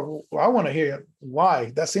 wow. I want to hear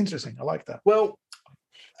why. That's interesting. I like that. Well,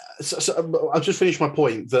 so I'll just finish my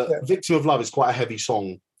point that Victim of Love is quite a heavy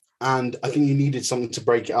song. And I think you needed something to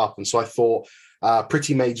break it up. And so I thought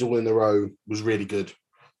Pretty Maids All in a Row was really good.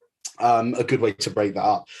 A good way to break that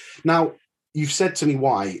up. Now, you've said to me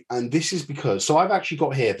why, and this is because, so I've actually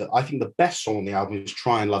got here that I think the best song on the album is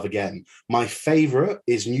Try and Love Again. My favorite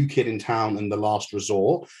is New Kid in Town and The Last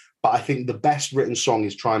Resort, but I think the best written song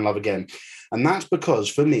is Try and Love Again. And that's because,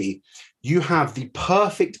 for me, you have the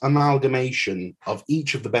perfect amalgamation of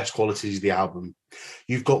each of the best qualities of the album.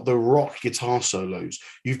 You've got the rock guitar solos.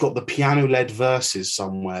 You've got the piano-led verses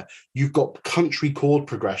somewhere. You've got country chord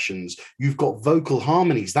progressions. You've got vocal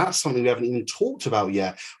harmonies. That's something we haven't even talked about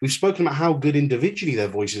yet. We've spoken about how good individually their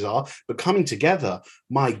voices are, but coming together,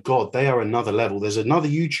 my God, they are another level. There's another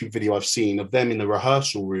YouTube video I've seen of them in the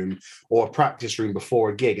rehearsal room or a practice room before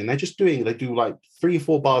a gig, and they do like 3 or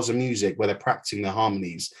 4 bars of music where they're practicing their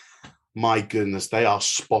harmonies. My goodness, they are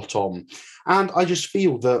spot on. And I just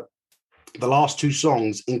feel that the last 2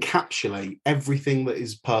 songs encapsulate everything that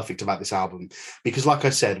is perfect about this album. Because like I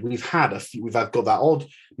said, we've got that odd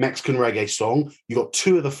Mexican reggae song. You've got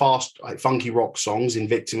 2 of the fast, funky rock songs in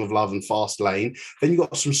Victim of Love and Fast Lane. Then you've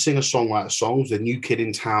got some singer-songwriter songs, The New Kid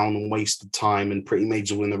in Town and Wasted Time and Pretty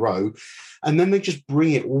Maids All in a Row. And then they just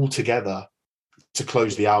bring it all together to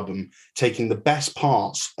close the album, taking the best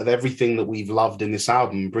parts of everything that we've loved in this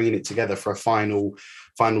album, bringing it together for a final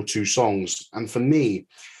 2 songs. And for me,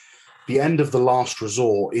 the end of The Last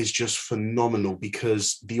Resort is just phenomenal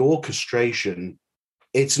because the orchestration,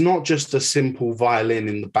 it's not just a simple violin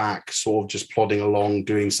in the back, sort of just plodding along,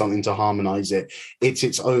 doing something to harmonize it. It's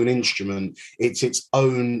its own instrument. It's its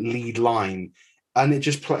own lead line. And it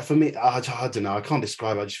just, for me, I don't know, I can't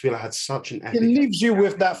describe it. I just feel I had such an epic... It leaves you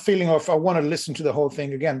with that feeling of, I want to listen to the whole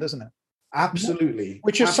thing again, doesn't it? Absolutely.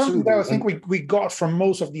 Which is something that I think we got from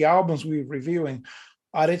most of the albums we were reviewing.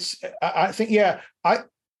 And I think,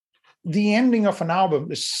 the ending of an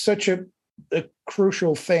album is such a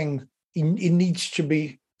crucial thing. It needs to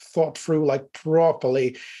be thought through like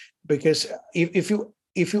properly, because if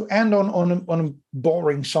you end on a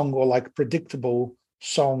boring song or like predictable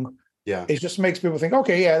song, it just makes people think,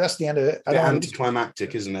 okay, that's the end of it.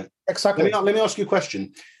 Anticlimactic, isn't it? Exactly. Let me ask you a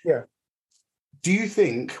question. Yeah. What do you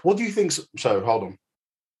think? So hold on.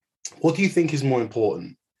 What do you think is more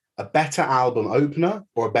important? A better album opener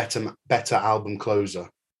or a better album closer?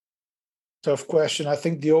 Tough question. I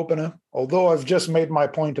think the opener, although I've just made my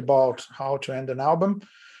point about how to end an album,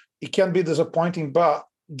 it can be disappointing, but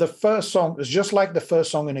the first song is just like the first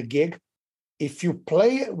song in a gig. If you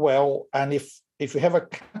play it well, and if you have a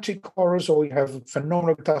catchy chorus or you have a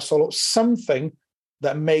phenomenal guitar solo, something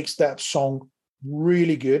that makes that song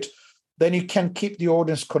really good, then you can keep the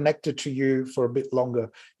audience connected to you for a bit longer.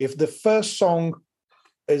 If the first song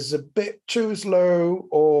is a bit too slow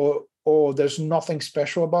or there's nothing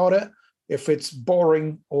special about it, if it's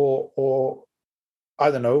boring or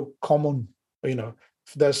I don't know, common,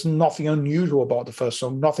 there's nothing unusual about the first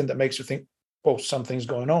song, nothing that makes you think, oh, something's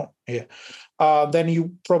going on here, then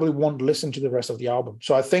you probably won't listen to the rest of the album.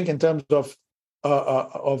 So I think in terms of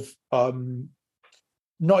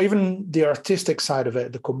not even the artistic side of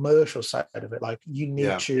it, the commercial side of it, like you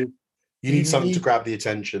need to. You need something to grab the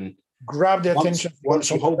attention. Grab the attention.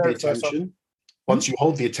 Once you hold the attention, once you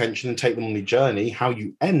hold the attention and take them on the journey, how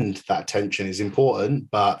you end that attention is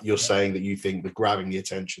important. But you're saying that you think that grabbing the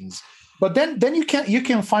attention's. But then you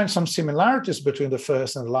can find some similarities between the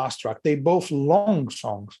first and the last track. They're both long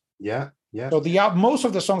songs. Yeah, yeah. So most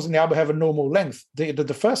of the songs in the album have a normal length.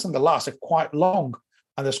 The first and the last are quite long,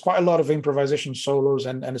 and there's quite a lot of improvisation solos,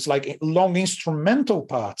 and it's like long instrumental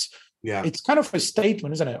parts. Yeah, it's kind of a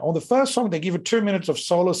statement, isn't it? On the first song, they give you 2 minutes of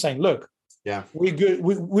solo saying, look, we're good.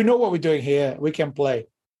 We know what we're doing here. We can play.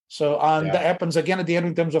 So, that happens again at the end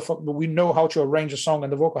in terms of we know how to arrange a song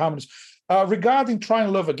and the vocal harmonies. Regarding Try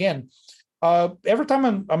and Love Again, every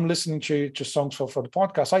time I'm listening to songs for the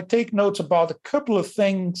podcast, I take notes about a couple of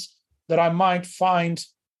things that I might find,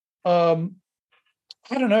 I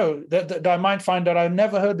don't know, that I might find that I've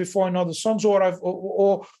never heard before in other songs,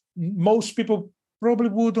 or most people probably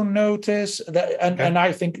wouldn't notice that, and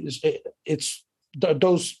I think it's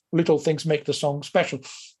those little things make the song special.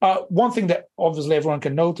 One thing that obviously everyone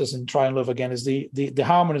can notice in Try and Love Again is the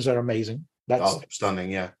harmonies are amazing. That's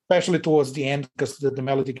stunning, yeah. Especially towards the end, because the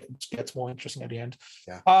melody gets more interesting at the end.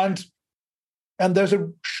 Yeah. And there's a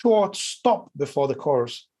short stop before the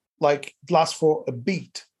chorus, like it lasts for a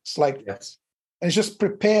beat. It's like, yes. And it just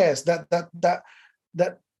prepares that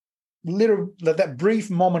brief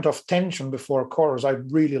moment of tension before a chorus. I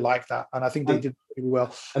really like that, and I think they did really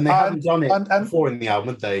well. And they haven't done it before in the album,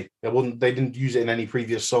 had they? They didn't use it in any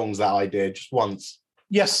previous songs. That idea, just once.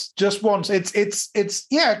 Yes, just once. It's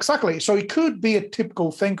yeah, exactly. So it could be a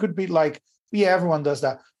typical thing. Could be like, everyone does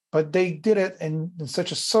that, but they did it in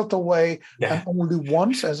such a subtle way, and only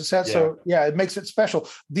once, as I said. Yeah. So it makes it special.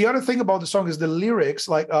 The other thing about the song is the lyrics.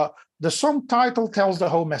 Like the song title tells the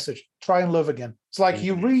whole message. Try and Love Again. It's like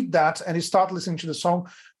you read that and you start listening to the song,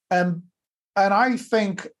 and I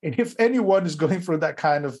think if anyone is going through that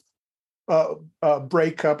kind of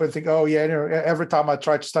breakup and think, oh yeah, every time I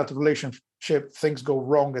try to start a relationship, things go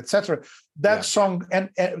wrong, etc. That song and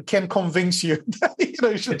can convince you that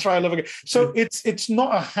you should try and love again. So it's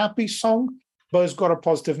not a happy song, but it's got a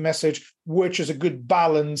positive message, which is a good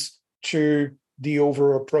balance to the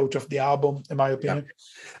overall approach of the album, in my opinion.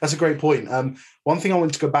 Yeah. That's a great point. One thing I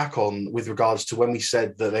wanted to go back on with regards to when we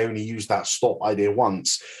said that they only used that stop idea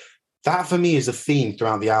once. That for me is a theme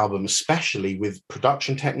throughout the album, especially with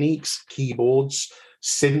production techniques, keyboards,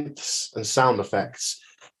 synths, and sound effects.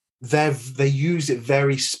 They use it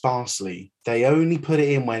very sparsely. They only put it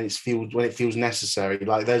in when it feels necessary.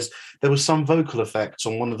 Like there was some vocal effects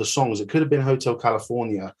on one of the songs. It could have been Hotel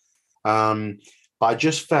California, but I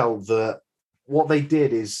just felt that what they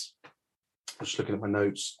did is, I'm just looking at my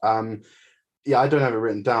notes. I don't have it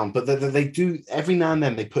written down, but they do every now and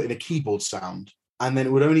then they put in a keyboard sound, and then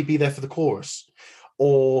it would only be there for the chorus,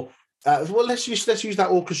 or. Let's use that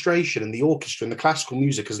orchestration and the orchestra and the classical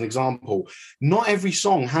music as an example. Not every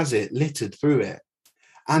song has it littered through it.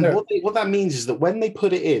 And what that means is that when they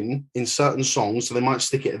put it in certain songs, so they might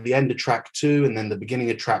stick it at the end of track 2 and then the beginning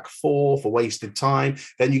of track 4 for Wasted Time,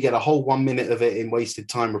 then you get a whole 1 minute of it in Wasted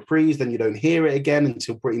Time reprise, then you don't hear it again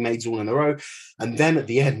until Pretty Maids All in a Row. And then at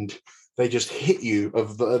the end, they just hit you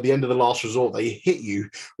at the end of the last resort. They hit you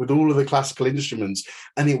with all of the classical instruments,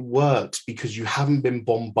 and it works because you haven't been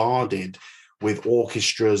bombarded with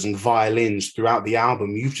orchestras and violins throughout the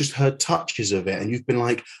album. You've just heard touches of it, and you've been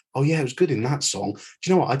like, "Oh yeah, it was good in that song." Do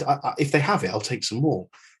you know what? I if they have it, I'll take some more.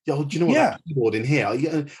 Do you know what? That keyboard in here.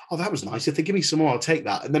 Oh, that was nice. If they give me some more, I'll take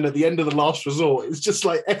that. And then at the end of the last resort, it's just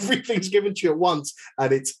like everything's given to you at once,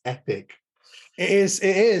 and it's epic. It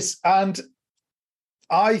is, and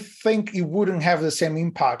I think it wouldn't have the same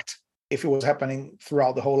impact if it was happening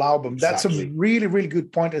throughout the whole album. Exactly. That's a really, really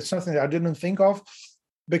good point. It's something that I didn't think of,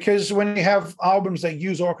 because when you have albums that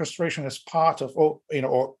use orchestration as part of, or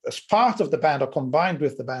as part of the band or combined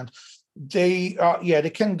with the band, they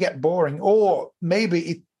can get boring, or maybe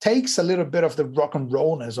it takes a little bit of the rock and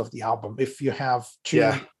rollness of the album if you have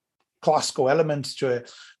two classical elements to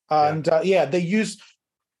it. And they use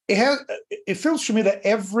it. It feels to me that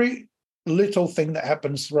every little thing that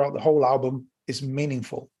happens throughout the whole album is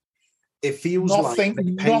meaningful. It feels nothing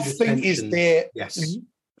is there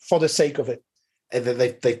for the sake of it.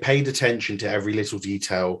 They've paid attention to every little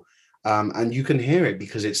detail, and you can hear it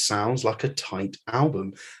because it sounds like a tight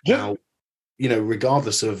album. Now,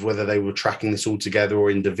 regardless of whether they were tracking this all together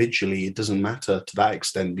or individually, it doesn't matter to that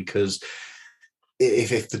extent, because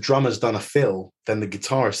if the drummer's done a fill, then the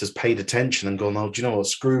guitarist has paid attention and gone, oh, do you know what?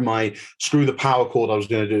 Screw the power chord I was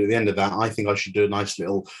going to do at the end of that. I think I should do a nice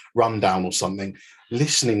little rundown or something.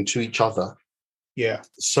 Listening to each other,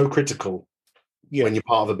 so critical when you're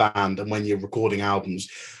part of a band and when you're recording albums,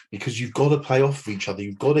 because you've got to play off of each other.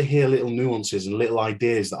 You've got to hear little nuances and little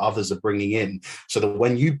ideas that others are bringing in, so that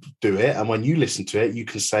when you do it and when you listen to it, you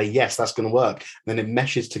can say, yes, that's going to work. And then it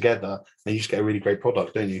meshes together and you just get a really great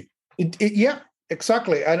product, don't you? Yeah,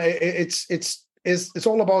 exactly. And it's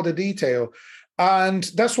all about the detail. And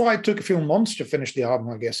that's why it took a few months to finish the album,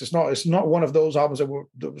 I guess. It's not one of those albums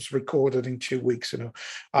that was recorded in 2 weeks,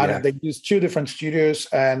 And they used 2 different studios,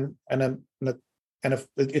 and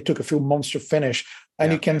it took a few months to finish.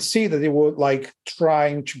 And you can see that they were like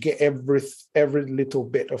trying to get every little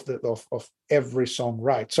bit of every song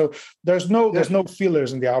right. So there's no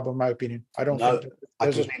fillers in the album, in my opinion. I don't think I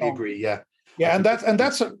completely agree. Yeah. Yeah, and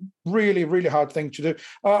that's a really, really hard thing to do.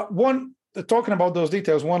 Talking about those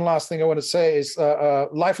details, one last thing I want to say is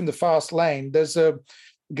Life in the Fast Lane. There's a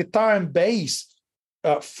guitar and bass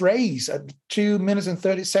phrase at 2 minutes and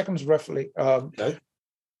 30 seconds, roughly.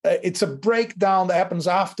 It's a breakdown that happens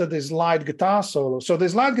after this light guitar solo. So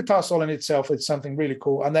this light guitar solo in itself is something really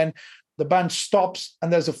cool. And then the band stops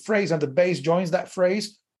and there's a phrase and the bass joins that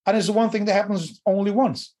phrase. And it's the one thing that happens only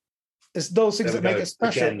once. It's those things that make it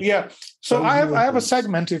special. Again. Yeah. So I have a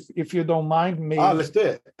segment, if you don't mind me. Let's do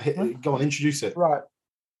it. Go on, introduce it. Right.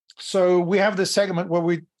 So we have this segment where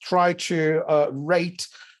we try to rate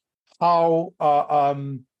how,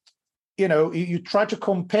 you try to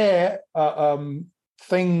compare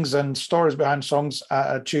things and stories behind songs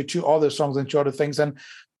to other songs and to other things,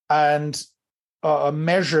 and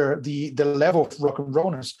measure the level of rock and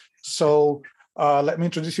rollness. So let me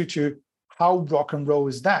introduce you to how rock and roll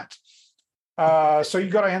is that. So you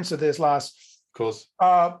got to answer this, Lars. Of course.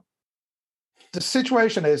 The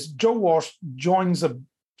situation is Joe Walsh joins a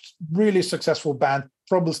really successful band,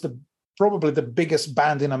 probably the biggest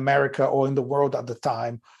band in America or in the world at the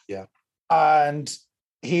time. Yeah. And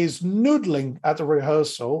he's noodling at the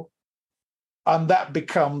rehearsal, and that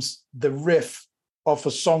becomes the riff of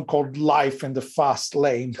a song called Life in the Fast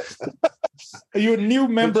Lane. You're a new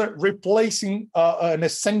member replacing an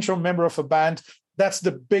essential member of a band. That's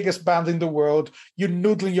the biggest band in the world. You're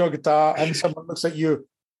noodling your guitar and someone looks at you,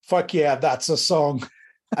 fuck yeah, that's a song.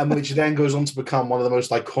 And which then goes on to become one of the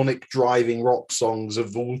most iconic driving rock songs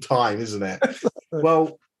of all time, isn't it?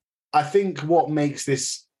 Well, I think what makes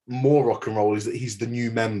this more rock and roll is that he's the new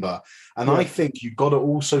member. And I think you've got to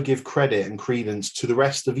also give credit and credence to the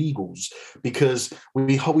rest of Eagles, because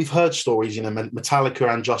we've heard stories, Metallica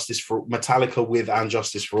with And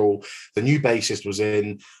Justice for All. The new bassist was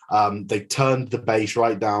in. They turned the bass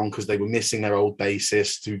right down because they were missing their old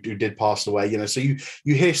bassist who did pass away. So you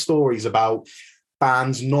hear stories about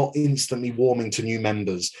bands not instantly warming to new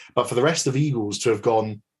members, but for the rest of Eagles to have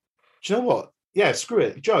gone, do you know what? Yeah, screw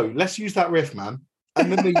it, Joe. Let's use that riff, man. And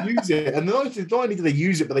then they use it, and not only do they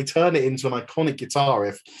use it, but they turn it into an iconic guitar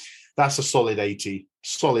riff. That's a solid 80.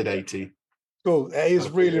 Solid 80. Cool. It is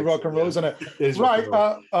really rock and roll, isn't it? Right.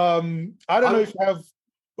 I don't know if you have.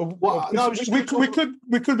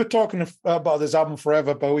 We could be talking about this album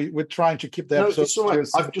forever, but we're trying to keep the episode. It's all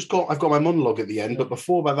right. I've got my monologue at the end, but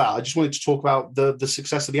before that, I just wanted to talk about the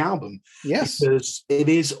success of the album. Yes, because it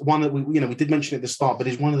is one that we did mention at the start, but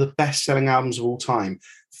it's one of the best-selling albums of all time.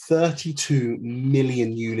 32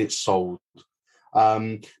 million units sold.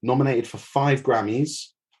 Nominated for 5 Grammys.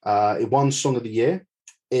 It won Song of the Year.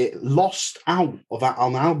 It lost out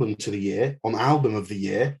on Album of the Year.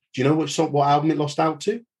 Do you know what album it lost out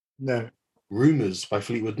to? No. Rumours by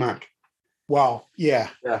Fleetwood Mac. Wow. Yeah.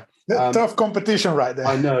 Tough competition right there.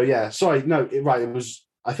 I know. Yeah. Sorry. No. Right.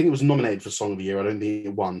 I think it was nominated for Song of the Year. I don't think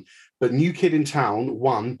it won. But New Kid in Town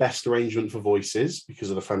won Best Arrangement for Voices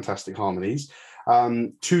because of the fantastic harmonies.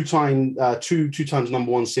 Two times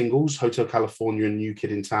number 1 singles, Hotel California and New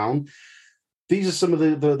Kid in Town. These are some of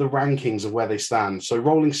the rankings of where they stand. So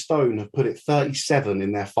Rolling Stone have put it 37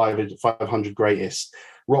 in their 500 greatest.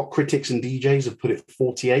 Rock critics and DJs have put it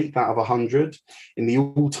 48 out of 100. In the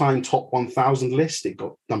all-time top 1,000 list, it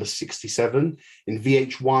got number 67. In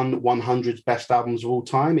VH1 100's best albums of all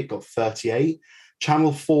time, it got 38.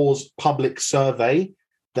 Channel 4's public survey,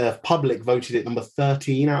 the public voted it number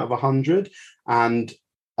 13 out of 100. And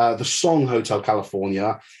the song Hotel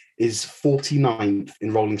California is 49th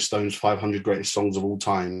in Rolling Stone's 500 greatest songs of all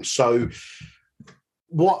time. So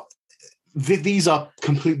these are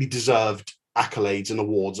completely deserved accolades and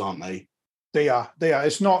awards, aren't they? They are.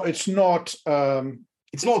 It's not a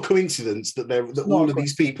coincidence that all of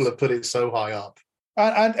these people have put it so high up.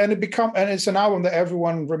 and it's an album that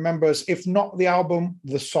everyone remembers, if not the album,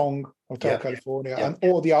 the song Hotel California, and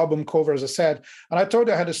or the album cover, as I said. And I told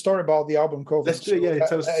you I had a story about the album cover. Let's do it. Yeah,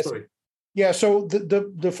 tell us the story. Yeah, so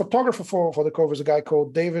the photographer for the cover is a guy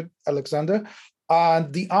called David Alexander,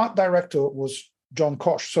 and the art director was John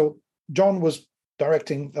Koch. So John was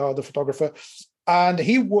directing the photographer, and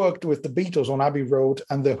he worked with the Beatles on Abbey Road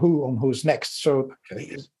and the Who on Who's Next. So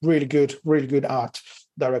he's really good art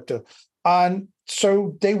director. And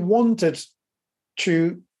so they wanted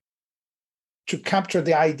to capture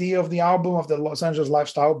the idea of the album, of the Los Angeles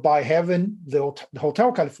lifestyle, by having the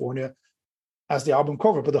Hotel California as the album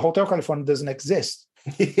cover, but the Hotel California doesn't exist.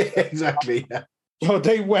 Yeah, exactly. Yeah. So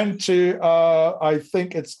they went to, I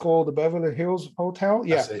think it's called the Beverly Hills Hotel.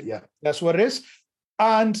 Yeah, that's it, yeah, that's what it is.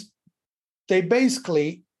 And they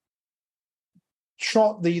basically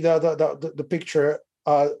shot the picture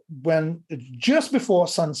when just before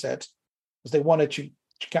sunset, because they wanted to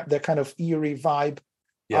get that kind of eerie vibe.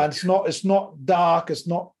 Yeah. And it's not dark, it's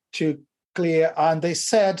not too clear. And they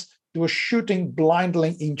said they were shooting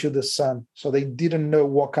blindly into the sun, so they didn't know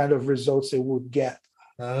what kind of results they would get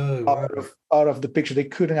out of the picture. They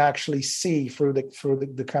couldn't actually see through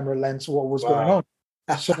the camera lens what was going on.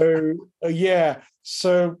 So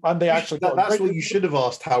so and they actually that's what you should have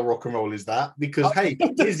asked. How rock and roll is that? Because hey,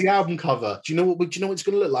 here's the album cover. Do you know what it's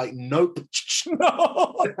going to look like? Nope.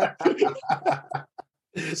 No.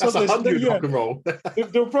 That's 100 rock and roll.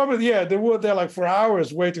 they were there like for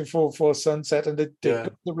hours waiting for sunset, and they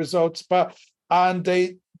got the results. And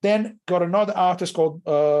they then got another artist called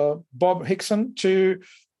Bob Hickson to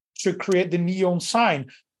create the neon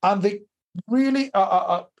sign. And the really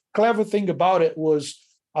clever thing about it was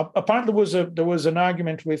apparently there was an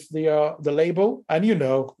argument with the label, and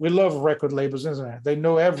we love record labels, isn't it? They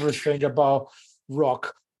know everything about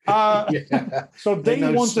rock. So they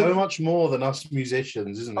know wanted so much more than us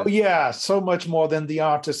musicians, isn't it? Oh yeah, so much more than the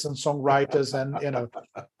artists and songwriters, and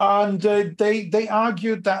and they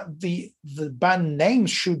argued that the band name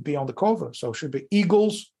should be on the cover, so it should be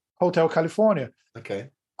Eagles Hotel California. Okay.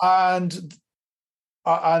 And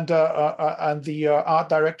the art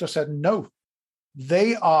director said no.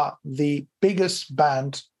 They are the biggest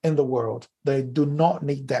band in the world. They do not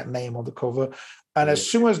need that name on the cover. And as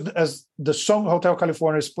soon as the song Hotel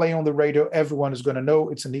California is playing on the radio, everyone is going to know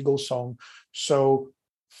it's an Eagles song. So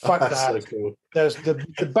fuck that. So cool. There's the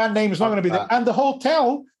band name is not going to be there. And the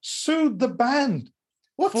hotel sued the band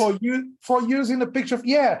for using the picture.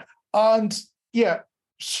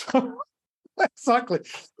 So exactly.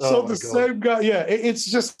 So the same guy. Yeah,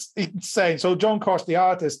 it's just insane. So John Koch, the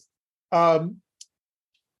artist,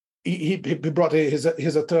 he brought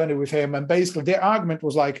his attorney with him, and basically their argument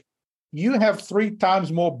was like, you have 3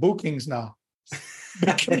 times more bookings now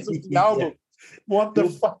because of the album. What the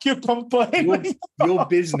fuck you complaining? Your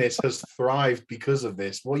business has thrived because of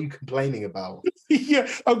this. What are you complaining about? Yeah,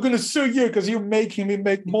 I'm going to sue you because you're making me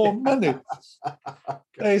make more money.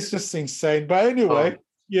 It's just insane. But anyway,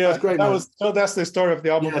 that's great. That's the story of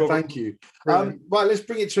the album. Yeah, thank you. Right, let's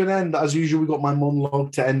bring it to an end. As usual, we've got my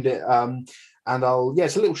monologue to end it. And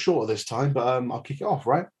it's a little shorter this time, but I'll kick it off,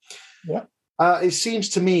 right? Yeah. It seems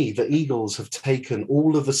to me that Eagles have taken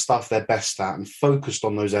all of the stuff they're best at and focused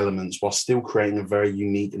on those elements while still creating a very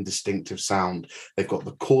unique and distinctive sound. They've got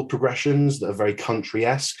the chord progressions that are very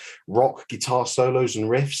country-esque, rock, guitar solos and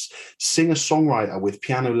riffs, singer-songwriter with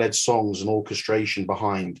piano-led songs and orchestration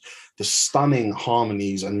behind, the stunning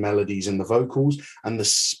harmonies and melodies in the vocals, and the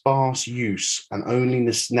sparse use and only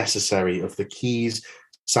necessary of the keys,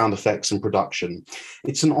 sound effects and production.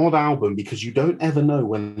 It's an odd album because you don't ever know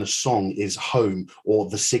when the song is home or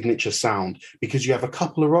the signature sound, because you have a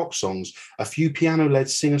couple of rock songs, a few piano-led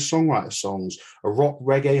singer-songwriter songs, a rock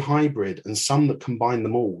reggae hybrid, and some that combine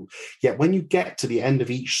them all. Yet when you get to the end of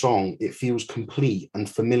each song, it feels complete and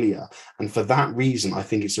familiar. And for that reason, I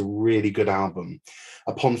think it's a really good album.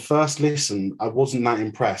 Upon first listen, I wasn't that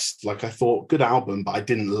impressed. Like, I thought, good album, but I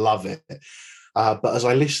didn't love it. But as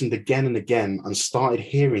I listened again and again and started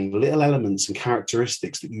hearing little elements and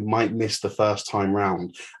characteristics that you might miss the first time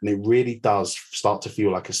round, and it really does start to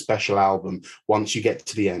feel like a special album once you get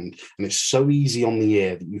to the end. And it's so easy on the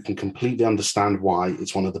ear that you can completely understand why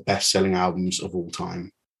it's one of the best-selling albums of all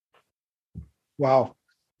time. Wow.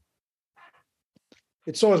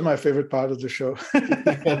 It's always my favorite part of the show.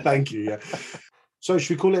 Thank you. Yeah. So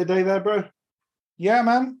should we call it a day there, bro? Yeah,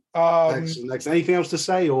 man. Excellent. Anything else to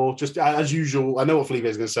say, or just as usual? I know what Felipe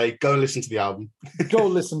is going to say. Go and listen to the album. Go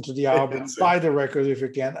listen to the album. Buy the record if you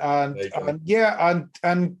can, and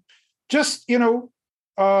just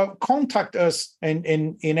contact us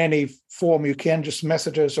in any form you can. Just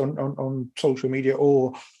message us on social media,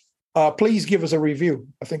 or please give us a review.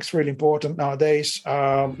 I think it's really important nowadays.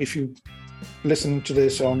 If you listen to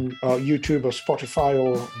this on YouTube or Spotify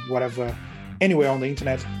or whatever, anywhere on the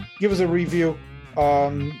internet, give us a review.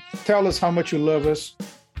 Tell us how much you love us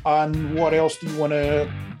and what else do you want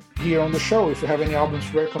to hear on the show, if you have any albums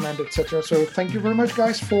to recommend, etc. So thank you very much,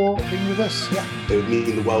 guys, for being with us. Yeah, it would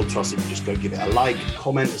mean the world to us if you just go give it a like, a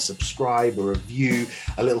comment, a subscribe, a review,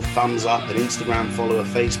 a little thumbs up, an Instagram follow, a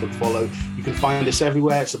Facebook follow. You can find us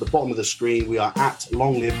everywhere. It's at the bottom of the screen. We are at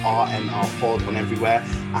Long Live RNR Pod on everywhere.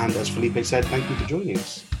 And as Felipe said, thank you for joining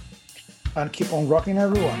us. And keep on rocking,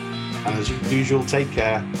 everyone. And as usual, take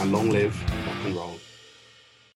care and long live rock and roll.